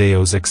materia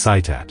deos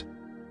excitat.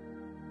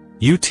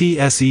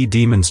 Utse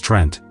demons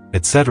trent,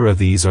 etc.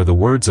 These are the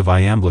words of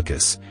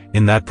Iamblichus,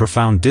 in that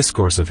profound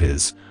discourse of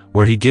his,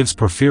 where he gives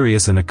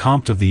Porphyrius an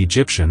account of the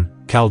Egyptian,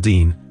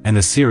 Chaldean, and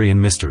Assyrian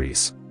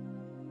mysteries.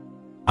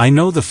 I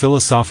know the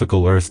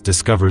philosophical earth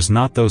discovers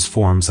not those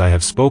forms I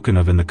have spoken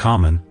of in the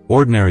common,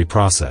 ordinary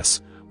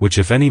process, which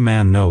if any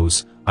man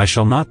knows, I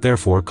shall not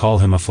therefore call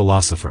him a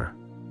philosopher.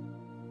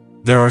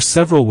 There are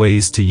several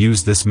ways to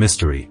use this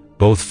mystery,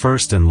 both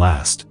first and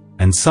last,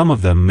 and some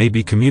of them may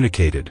be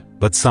communicated,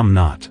 but some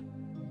not.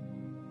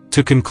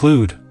 To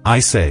conclude, I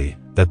say,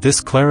 that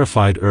this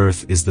clarified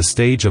earth is the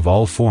stage of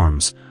all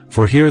forms,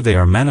 for here they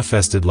are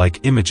manifested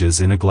like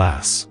images in a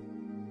glass.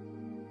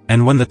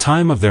 And when the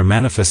time of their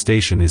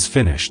manifestation is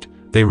finished,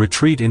 they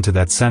retreat into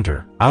that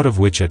center, out of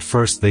which at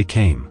first they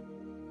came.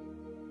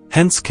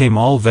 Hence came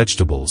all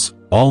vegetables,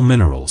 all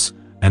minerals,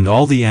 and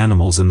all the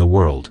animals in the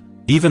world,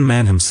 even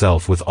man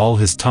himself with all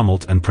his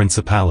tumult and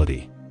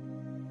principality.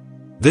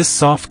 This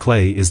soft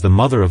clay is the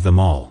mother of them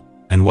all,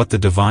 and what the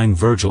divine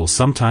Virgil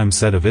sometimes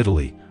said of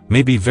Italy,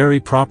 may be very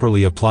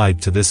properly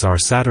applied to this our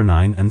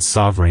saturnine and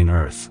sovereign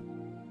earth.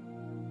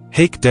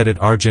 Haec dedit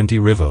argenti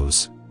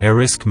rivos,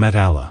 erisque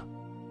metalla.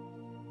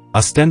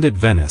 Ostendit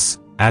Venice,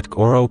 atque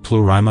oro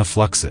plurima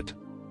fluxit.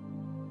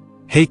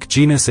 Haec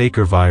genus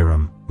acer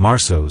virum,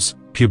 marsos,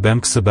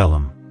 pubemque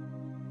sabellum.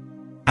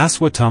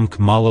 Aswatumque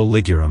malo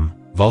ligurum,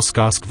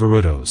 vulscosque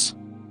verudos.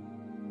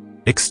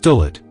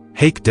 Extulit,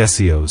 haec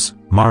decios,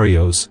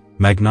 marios,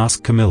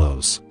 magnosque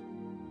camillos.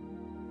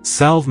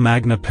 Salve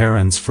magna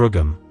parens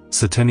frugum,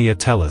 satenia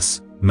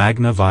tellus,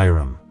 magna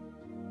virum.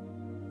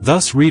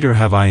 Thus, reader,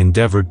 have I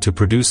endeavored to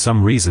produce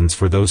some reasons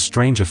for those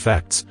strange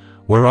effects,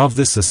 whereof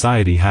this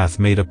society hath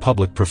made a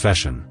public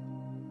profession.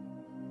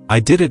 I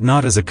did it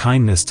not as a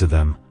kindness to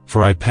them,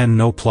 for I pen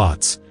no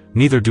plots,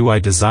 neither do I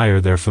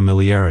desire their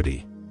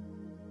familiarity.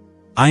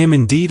 I am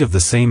indeed of the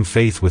same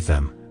faith with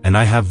them, and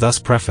I have thus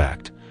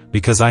prefaced,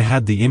 because I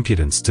had the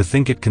impudence to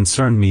think it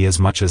concerned me as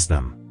much as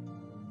them.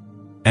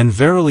 And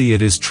verily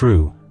it is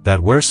true,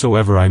 that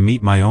wheresoever I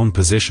meet my own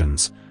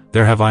positions,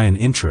 there have I an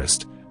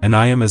interest, and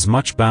I am as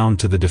much bound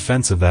to the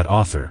defense of that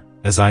author,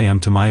 as I am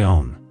to my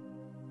own.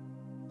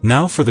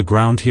 Now for the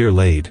ground here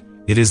laid,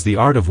 it is the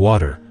art of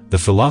water, the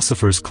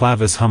philosopher's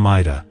clavis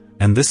humida,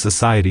 and this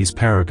society's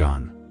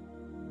paragon.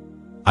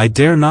 I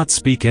dare not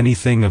speak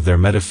anything of their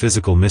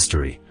metaphysical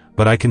mystery,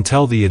 but I can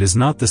tell thee it is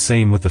not the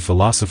same with the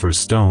philosopher's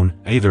stone,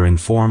 either in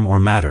form or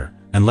matter,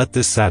 and let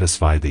this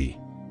satisfy thee.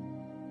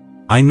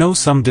 I know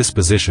some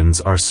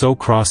dispositions are so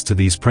cross to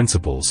these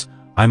principles,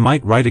 I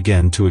might write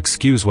again to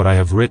excuse what I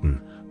have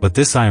written, but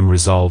this I am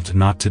resolved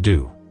not to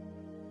do.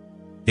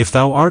 If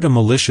thou art a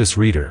malicious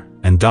reader,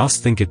 and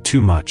dost think it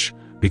too much,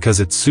 because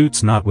it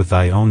suits not with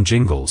thy own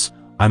jingles,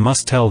 I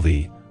must tell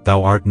thee,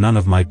 thou art none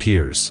of my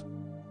peers.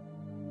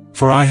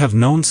 For I have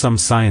known some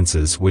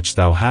sciences which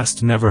thou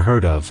hast never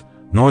heard of,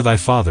 nor thy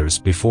fathers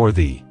before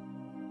thee.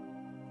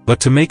 But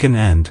to make an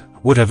end,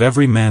 would have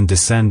every man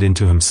descend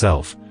into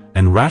himself,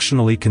 and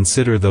rationally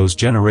consider those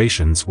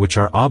generations which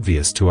are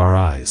obvious to our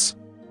eyes.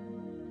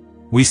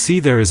 We see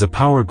there is a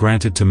power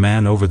granted to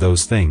man over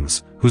those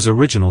things, whose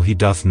original he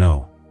doth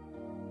know.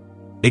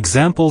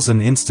 Examples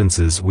and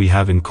instances we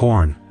have in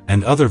corn,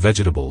 and other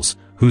vegetables,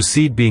 whose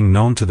seed being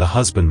known to the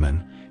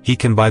husbandman, he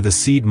can by the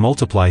seed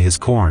multiply his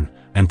corn,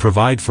 and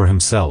provide for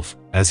himself,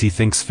 as he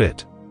thinks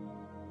fit.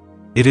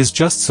 It is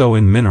just so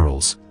in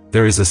minerals,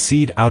 there is a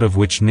seed out of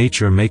which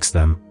nature makes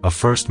them, a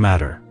first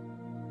matter.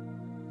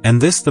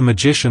 And this the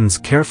magicians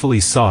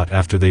carefully sought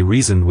after they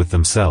reasoned with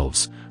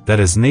themselves, that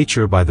as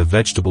nature by the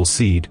vegetable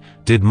seed,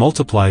 did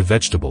multiply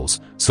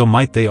vegetables, so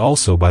might they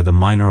also by the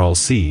mineral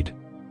seed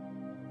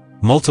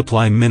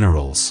multiply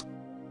minerals.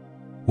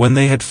 When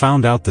they had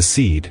found out the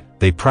seed,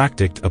 they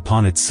practiced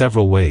upon it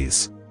several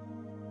ways.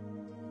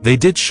 They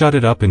did shut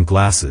it up in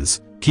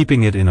glasses,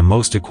 keeping it in a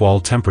most equal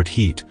temperate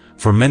heat,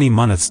 for many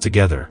months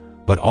together,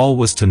 but all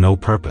was to no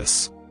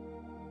purpose.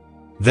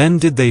 Then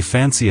did they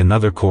fancy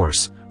another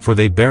course, for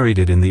they buried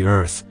it in the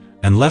earth,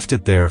 and left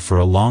it there for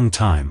a long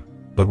time,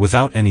 but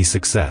without any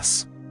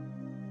success.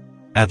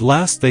 At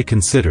last they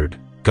considered,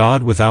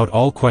 God without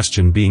all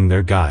question being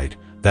their guide,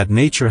 that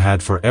nature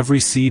had for every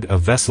seed a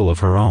vessel of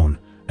her own,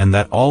 and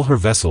that all her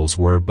vessels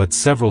were but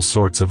several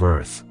sorts of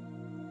earth.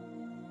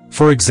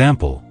 For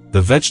example,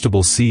 the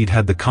vegetable seed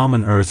had the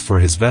common earth for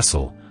his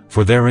vessel,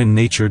 for therein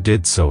nature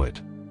did sow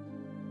it.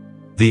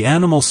 The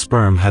animal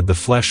sperm had the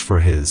flesh for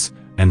his,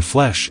 and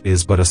flesh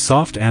is but a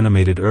soft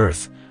animated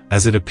earth,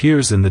 as it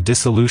appears in the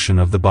dissolution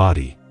of the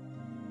body.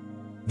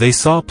 They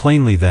saw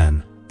plainly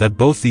then, that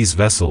both these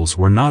vessels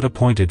were not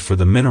appointed for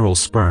the mineral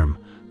sperm,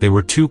 they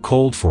were too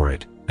cold for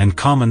it, and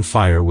common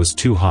fire was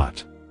too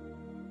hot.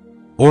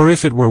 Or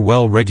if it were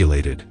well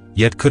regulated,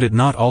 yet could it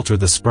not alter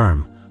the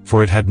sperm,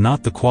 for it had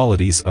not the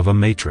qualities of a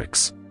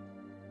matrix.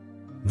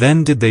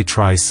 Then did they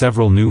try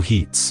several new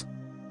heats.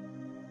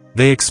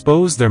 They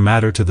exposed their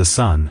matter to the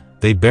sun,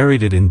 they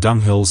buried it in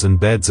dunghills and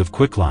beds of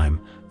quicklime,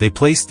 they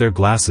placed their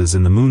glasses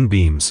in the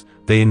moonbeams,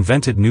 they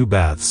invented new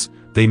baths,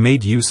 they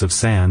made use of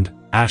sand,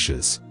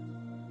 ashes,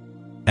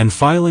 and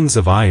filings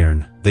of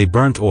iron, they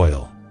burnt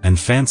oil, and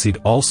fancied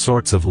all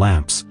sorts of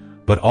lamps,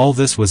 but all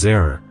this was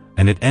error,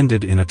 and it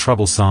ended in a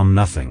troublesome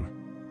nothing.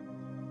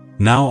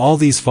 Now all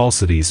these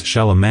falsities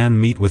shall a man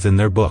meet with in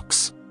their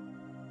books.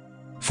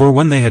 For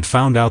when they had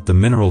found out the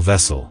mineral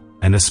vessel,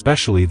 and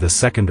especially the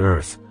second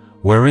earth,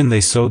 wherein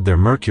they sowed their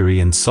mercury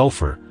and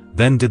sulfur,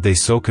 then did they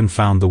so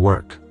confound the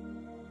work,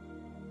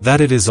 that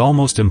it is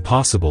almost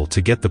impossible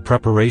to get the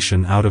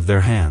preparation out of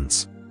their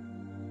hands.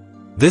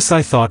 This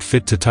I thought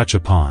fit to touch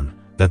upon,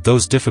 that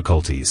those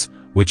difficulties,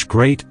 which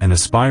great and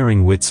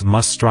aspiring wits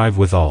must strive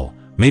withal,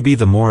 may be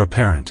the more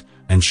apparent,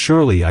 and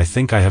surely I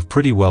think I have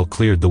pretty well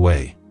cleared the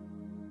way.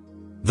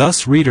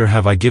 Thus, reader,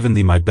 have I given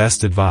thee my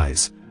best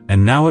advice,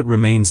 and now it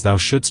remains thou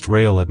shouldst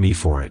rail at me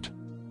for it.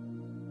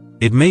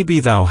 It may be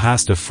thou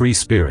hast a free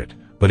spirit,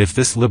 but if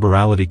this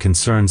liberality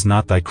concerns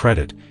not thy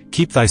credit,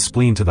 keep thy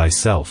spleen to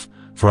thyself,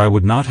 for I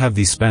would not have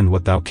thee spend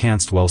what thou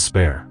canst well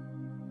spare.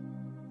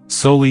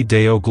 Soli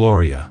Deo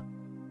Gloria.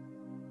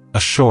 A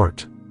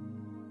short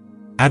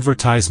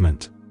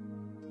advertisement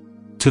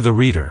to the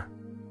reader.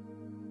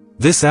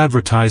 This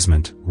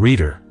advertisement,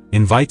 reader,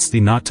 invites thee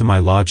not to my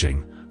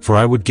lodging, for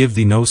I would give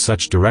thee no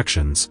such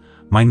directions,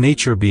 my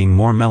nature being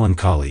more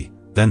melancholy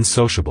than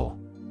sociable.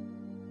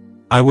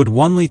 I would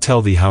only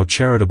tell thee how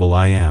charitable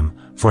I am,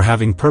 for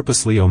having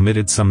purposely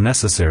omitted some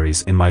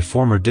necessaries in my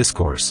former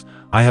discourse,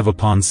 I have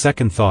upon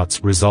second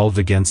thoughts resolved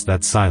against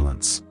that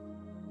silence.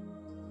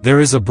 There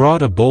is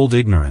abroad a bold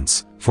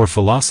ignorance, for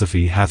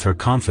philosophy hath her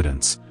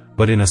confidence,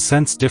 but in a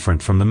sense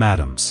different from the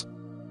madams.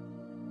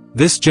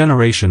 This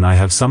generation I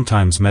have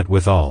sometimes met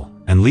withal,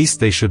 and lest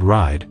they should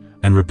ride,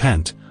 and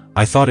repent,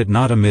 I thought it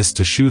not amiss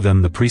to shew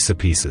them the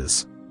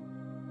precipices.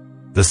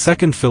 The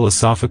second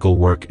philosophical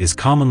work is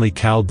commonly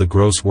called the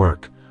gross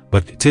work,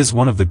 but 'tis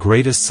one of the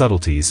greatest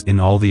subtleties in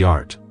all the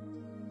art.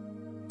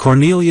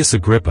 Cornelius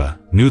Agrippa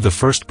knew the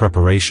first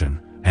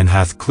preparation, and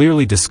hath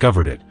clearly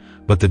discovered it,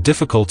 but the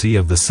difficulty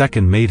of the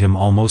second made him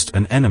almost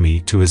an enemy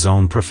to his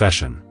own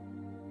profession.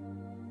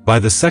 By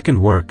the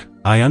second work,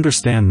 I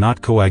understand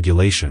not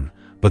coagulation,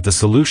 but the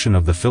solution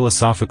of the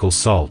philosophical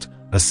salt,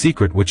 a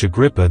secret which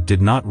Agrippa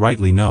did not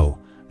rightly know,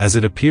 as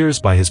it appears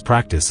by his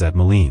practice at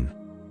Malines.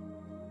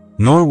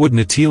 Nor would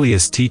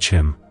Natilius teach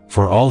him,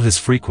 for all his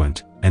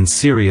frequent and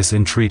serious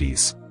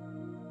entreaties.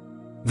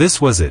 This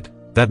was it,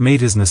 that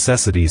made his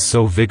necessities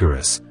so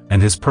vigorous,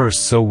 and his purse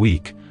so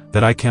weak,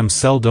 that I can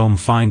seldom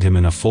find him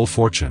in a full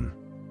fortune.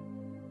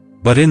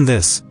 But in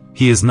this,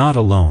 he is not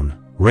alone.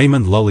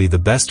 Raymond Lully, the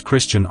best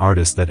Christian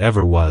artist that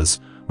ever was,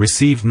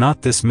 received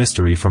not this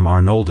mystery from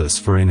Arnoldus,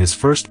 for in his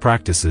first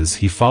practices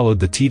he followed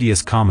the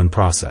tedious common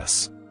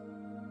process,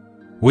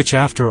 which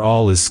after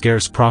all is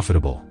scarce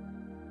profitable.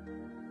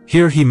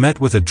 Here he met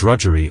with a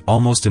drudgery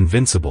almost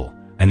invincible,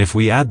 and if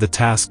we add the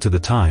task to the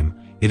time,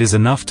 it is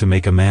enough to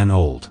make a man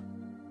old.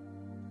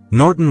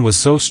 Norton was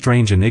so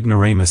strange an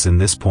ignoramus in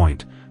this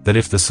point, that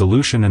if the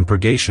solution and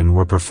purgation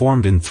were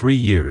performed in 3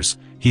 years,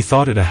 he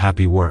thought it a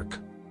happy work.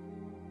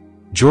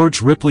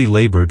 George Ripley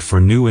labored for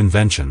new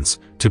inventions,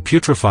 to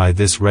putrefy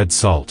this red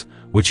salt,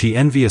 which he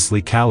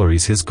enviously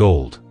calories his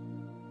gold.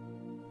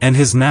 And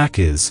his knack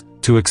is,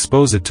 to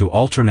expose it to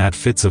alternate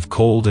fits of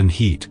cold and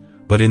heat,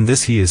 but in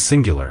this he is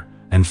singular,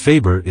 and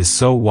Faber is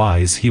so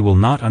wise he will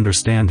not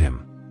understand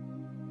him.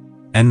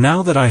 And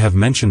now that I have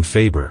mentioned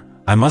Faber,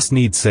 I must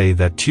needs say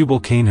that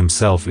Tubal-Cain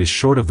himself is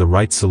short of the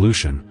right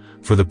solution,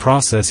 for the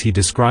process he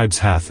describes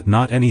hath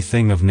not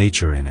anything of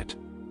nature in it.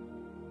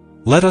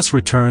 Let us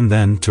return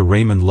then to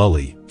Raymond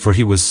Lully, for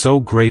he was so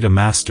great a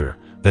master,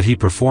 that he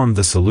performed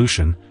the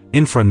solution,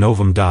 infra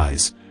novum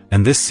dies,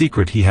 and this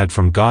secret he had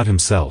from God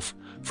himself,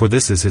 for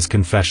this is his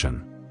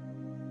confession.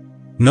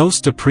 Nos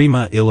de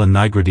prima illa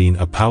nigradine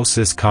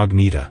apausis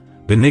cognita,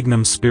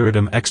 benignum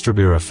spiritum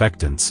extrabere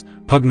affectans,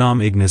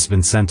 pugnam ignis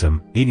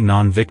vincentum, eti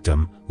non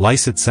victim,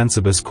 licet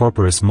sensibus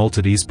corporis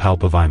multidis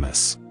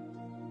palpavimus.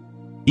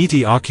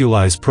 Eti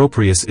oculis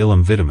proprius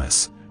illum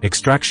vitimus,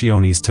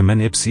 extractionis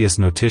tamen ipsius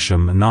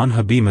notitium non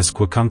habemus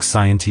quicunc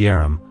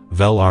scientiarum,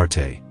 vel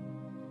arte.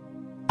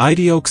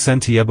 Idioque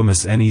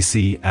sentiebimus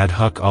nec ad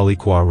hoc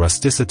aliqua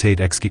rusticitate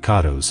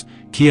excicatos,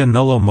 quia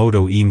nullo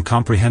modo eam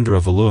comprehendere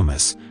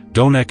voluimus,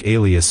 donec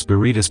alias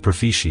spiritus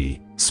proficii,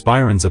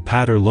 spirans a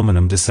pater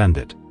luminum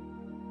descendit.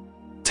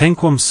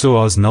 Tanquam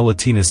suas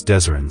nullitinis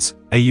deserens,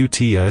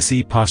 aut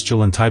se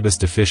postulantibus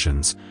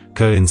deficiens,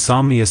 ca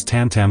insomnius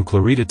tantam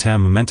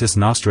claridatem mentis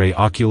nostrae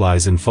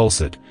oculis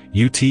infulsit,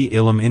 ut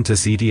illum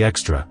intus eti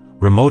extra,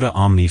 remota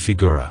omni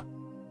figura.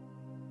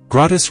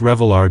 Gratis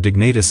revelar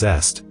dignatus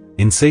est,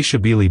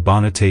 insatiabili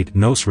bonitate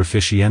nos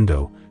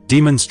reficiendo,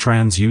 demens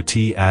trans ut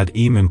ad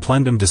eam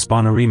implendum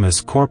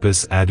disponerimus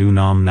corpus ad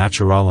unam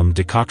naturalem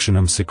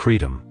decoctionem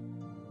secretum.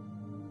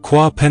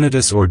 Qua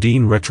penitus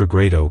ordine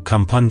retrogrado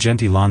cum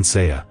pungenti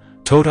lancea,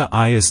 tota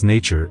ius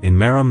nature in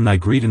merum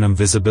nigridinum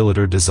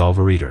visibiliter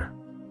dissolveriter.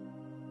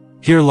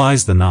 Here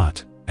lies the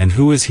knot, and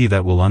who is he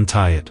that will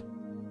untie it?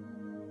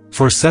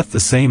 For saith the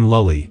same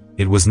Lully,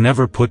 it was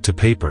never put to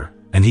paper,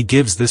 and he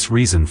gives this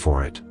reason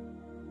for it.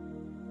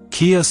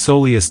 Quia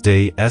solius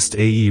Dei est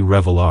ae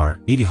revelar,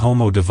 id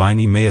homo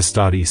divini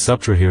maestati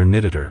subtrahir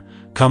niditer,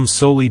 cum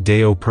soli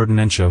Deo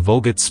pertinentia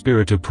vulgat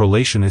spiritu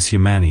prolationis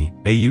humani,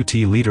 aut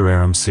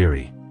literarum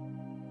seri.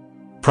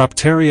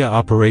 Propteria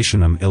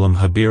operationem illum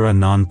habera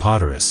non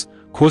poteris,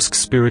 quosque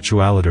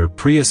spiritualiter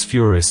prius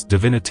furis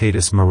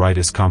divinitatis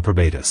meritus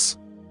comprobatus.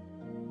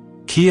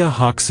 Quia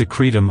hoc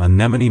secretum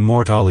anemone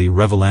mortali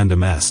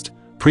revelandum est,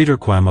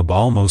 praeterquam ab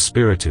almo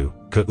spiritu,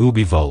 ca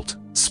ubi vult,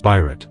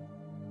 spirat.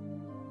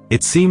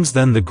 It seems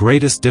then the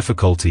greatest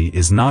difficulty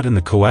is not in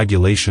the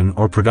coagulation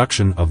or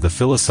production of the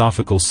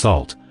philosophical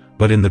salt,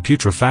 but in the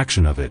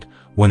putrefaction of it,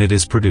 when it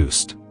is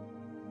produced.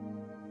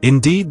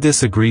 Indeed,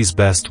 this agrees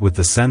best with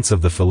the sense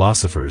of the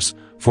philosophers,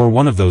 for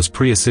one of those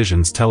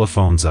precisians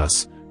telephones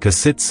us, ca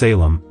sit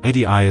salem,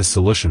 ideas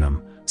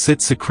solutionum, sit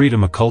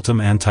secretum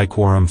occultum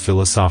antiquorum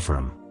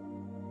philosophorum.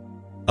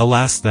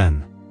 Alas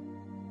then!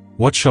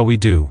 What shall we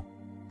do?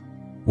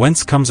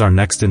 Whence comes our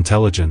next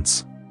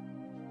intelligence?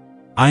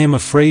 I am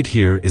afraid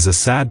here is a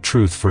sad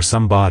truth for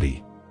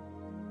somebody.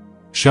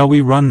 Shall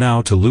we run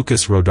now to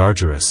Lucas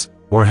Rodargerus,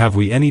 or have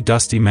we any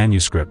dusty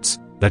manuscripts,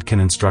 that can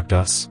instruct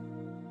us?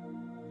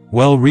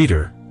 Well,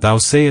 reader, thou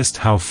sayest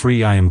how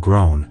free I am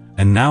grown,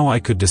 and now I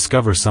could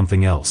discover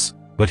something else,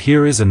 but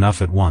here is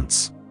enough at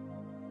once.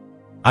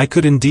 I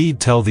could indeed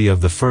tell thee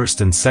of the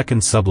first and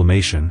second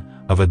sublimation,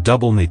 of a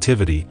double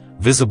nativity,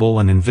 visible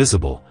and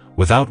invisible,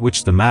 without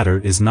which the matter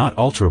is not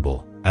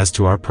alterable, as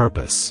to our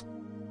purpose.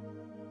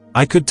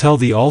 I could tell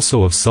thee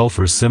also of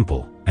sulphurs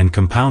simple, and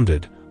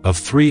compounded, of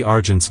 3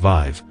 argents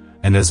vive,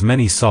 and as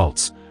many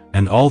salts,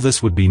 and all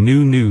this would be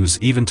new news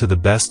even to the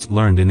best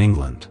learned in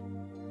England.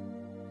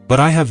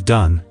 But I have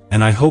done,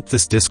 and I hope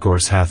this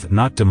discourse hath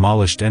not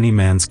demolished any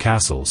man's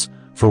castles,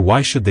 for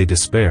why should they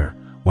despair,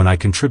 when I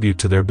contribute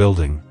to their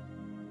building?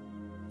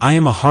 I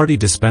am a hearty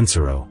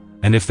dispensero,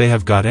 and if they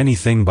have got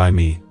anything by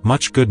me,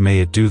 much good may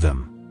it do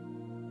them.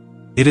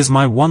 It is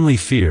my only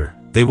fear,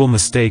 they will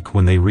mistake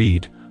when they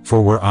read,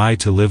 for were I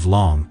to live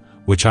long,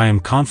 which I am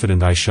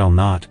confident I shall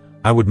not,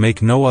 I would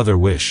make no other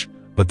wish,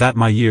 but that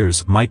my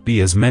years might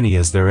be as many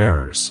as their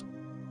errors.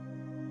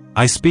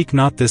 I speak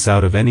not this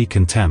out of any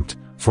contempt,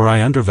 for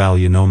I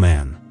undervalue no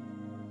man.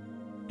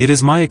 It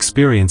is my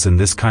experience in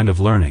this kind of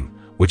learning,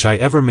 which I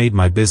ever made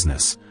my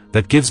business,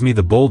 that gives me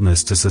the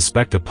boldness to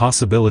suspect a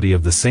possibility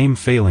of the same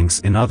failings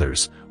in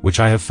others,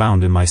 which I have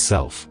found in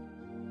myself.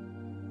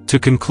 To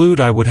conclude,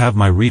 I would have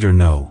my reader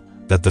know,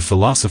 that the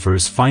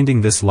philosophers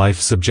finding this life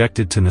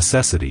subjected to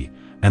necessity,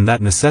 and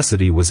that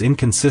necessity was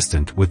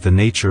inconsistent with the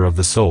nature of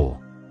the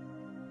soul.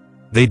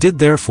 They did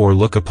therefore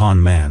look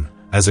upon man,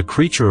 as a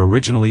creature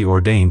originally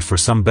ordained for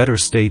some better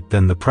state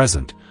than the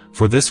present,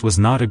 for this was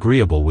not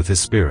agreeable with his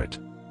spirit.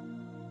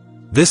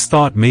 This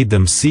thought made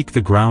them seek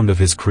the ground of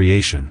his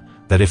creation,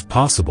 that if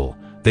possible,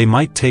 they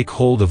might take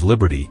hold of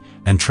liberty,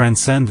 and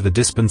transcend the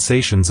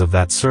dispensations of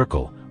that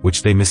circle,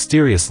 which they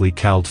mysteriously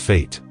called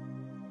fate.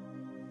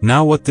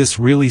 Now what this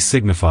really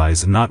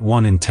signifies not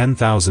 1 in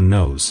 10,000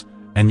 knows,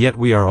 and yet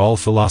we are all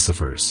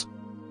philosophers.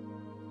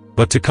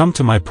 But to come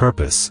to my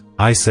purpose,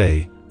 I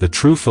say, the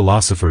true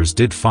philosophers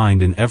did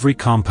find in every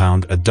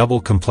compound a double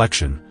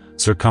complexion,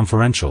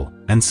 circumferential,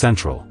 and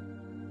central.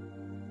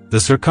 The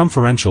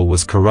circumferential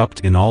was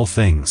corrupt in all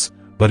things,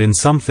 but in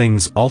some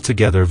things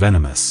altogether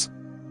venomous.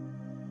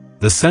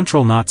 The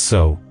central not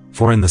so,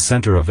 for in the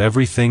center of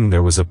everything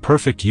there was a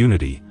perfect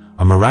unity,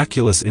 a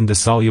miraculous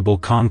indissoluble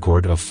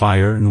concord of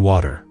fire and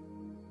water.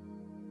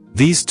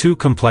 These 2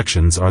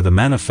 complexions are the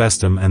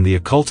manifestum and the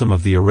occultum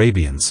of the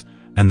Arabians,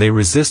 and they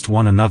resist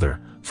one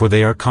another, for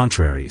they are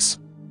contraries.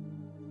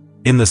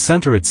 In the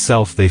center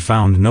itself they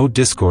found no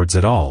discords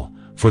at all,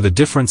 for the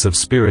difference of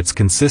spirits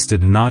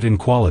consisted not in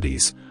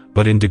qualities,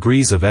 but in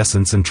degrees of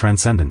essence and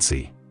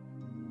transcendency.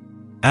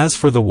 As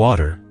for the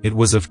water, it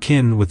was of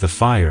kin with the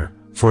fire,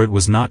 for it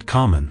was not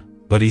common,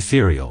 but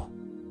ethereal.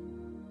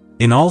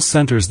 In all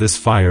centers this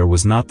fire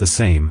was not the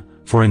same,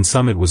 for in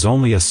some it was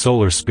only a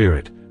solar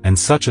spirit, and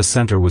such a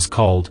center was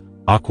called,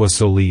 aqua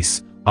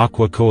solis,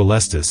 aqua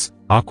coelestis,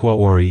 aqua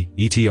ori,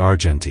 et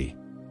argenti.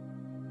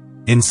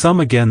 In some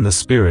again the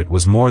spirit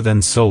was more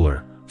than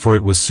solar, for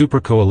it was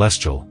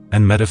supercoelestial,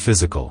 and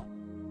metaphysical.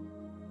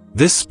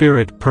 This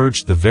spirit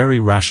purged the very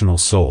rational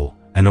soul,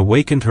 and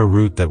awakened her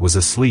root that was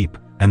asleep,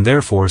 and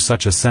therefore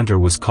such a center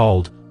was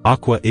called,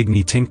 aqua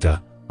igni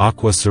tincta,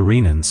 aqua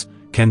serenans,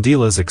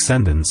 candelas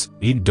accendens,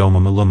 id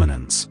domum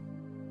illuminans.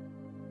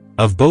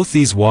 Of both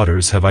these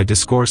waters have I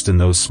discoursed in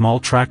those small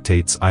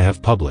tractates I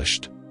have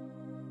published.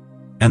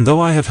 And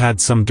though I have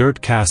had some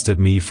dirt cast at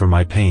me for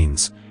my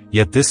pains,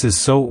 yet this is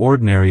so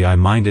ordinary I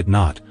mind it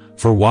not,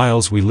 for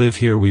whiles we live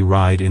here we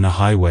ride in a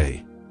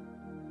highway.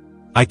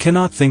 I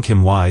cannot think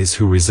him wise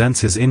who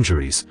resents his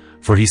injuries,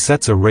 for he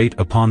sets a rate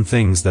upon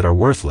things that are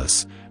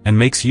worthless, and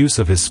makes use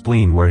of his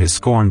spleen where his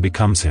scorn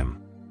becomes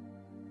him.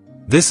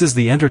 This is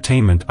the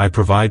entertainment I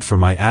provide for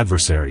my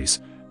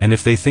adversaries, and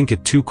if they think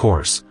it too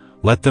coarse,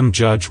 let them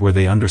judge where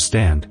they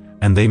understand,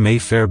 and they may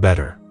fare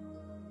better.